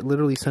is that it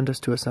literally sent us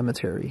to a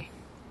cemetery.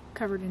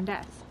 Covered in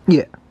death.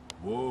 Yeah.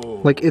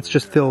 Whoa. Like, it's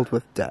just filled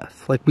with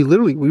death. Like, we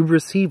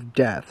received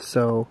death,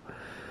 so...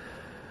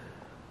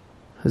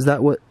 Is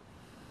that what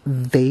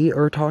they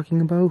are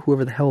talking about?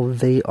 Whoever the hell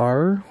they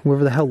are?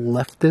 Whoever the hell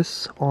left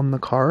this on the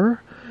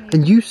car?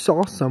 And you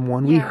saw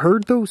someone. We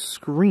heard those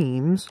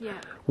screams. Yeah.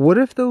 What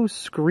if those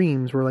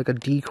screams were like a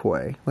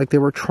decoy? Like they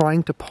were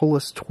trying to pull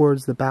us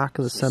towards the back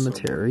of the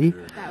cemetery.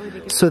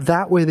 So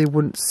that way they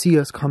wouldn't see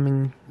us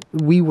coming.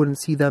 We wouldn't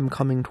see them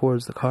coming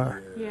towards the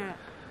car. Yeah.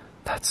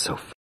 That's so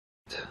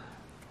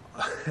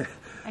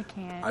I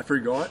can't. I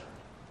forgot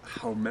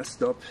how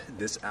messed up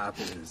this app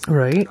is.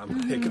 Right?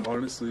 I'm like,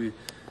 honestly,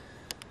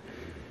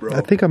 bro.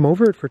 I think I'm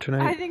over it for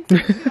tonight. I think so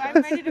too.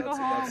 I'm ready to go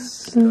home.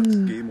 That's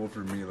game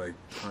over for me, like,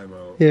 time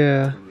out.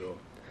 Yeah. For real.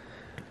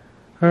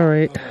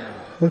 Alright.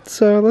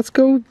 Let's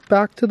go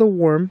back to the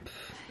warmth.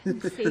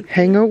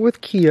 Hang out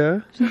with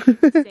Kia. Safe.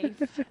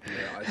 Yeah,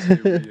 I say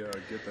we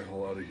get the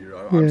hell out of here.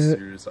 I'm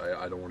serious.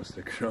 I don't want to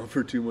stick around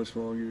for too much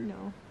longer.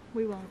 No,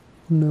 we won't.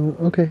 No.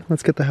 Okay,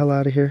 let's get the hell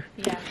out of here.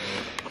 Yeah.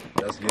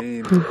 That's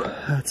game.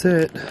 That's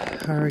it.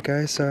 Alright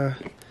guys, gonna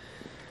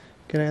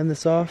end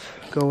this off.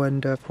 Go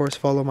and of course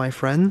follow my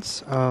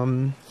friends.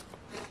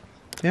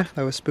 Yeah,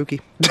 that was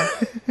spooky.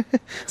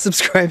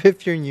 Subscribe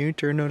if you're new,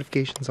 turn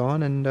notifications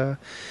on, and I'll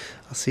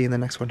see you in the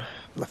next one.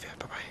 Love you,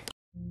 bye bye.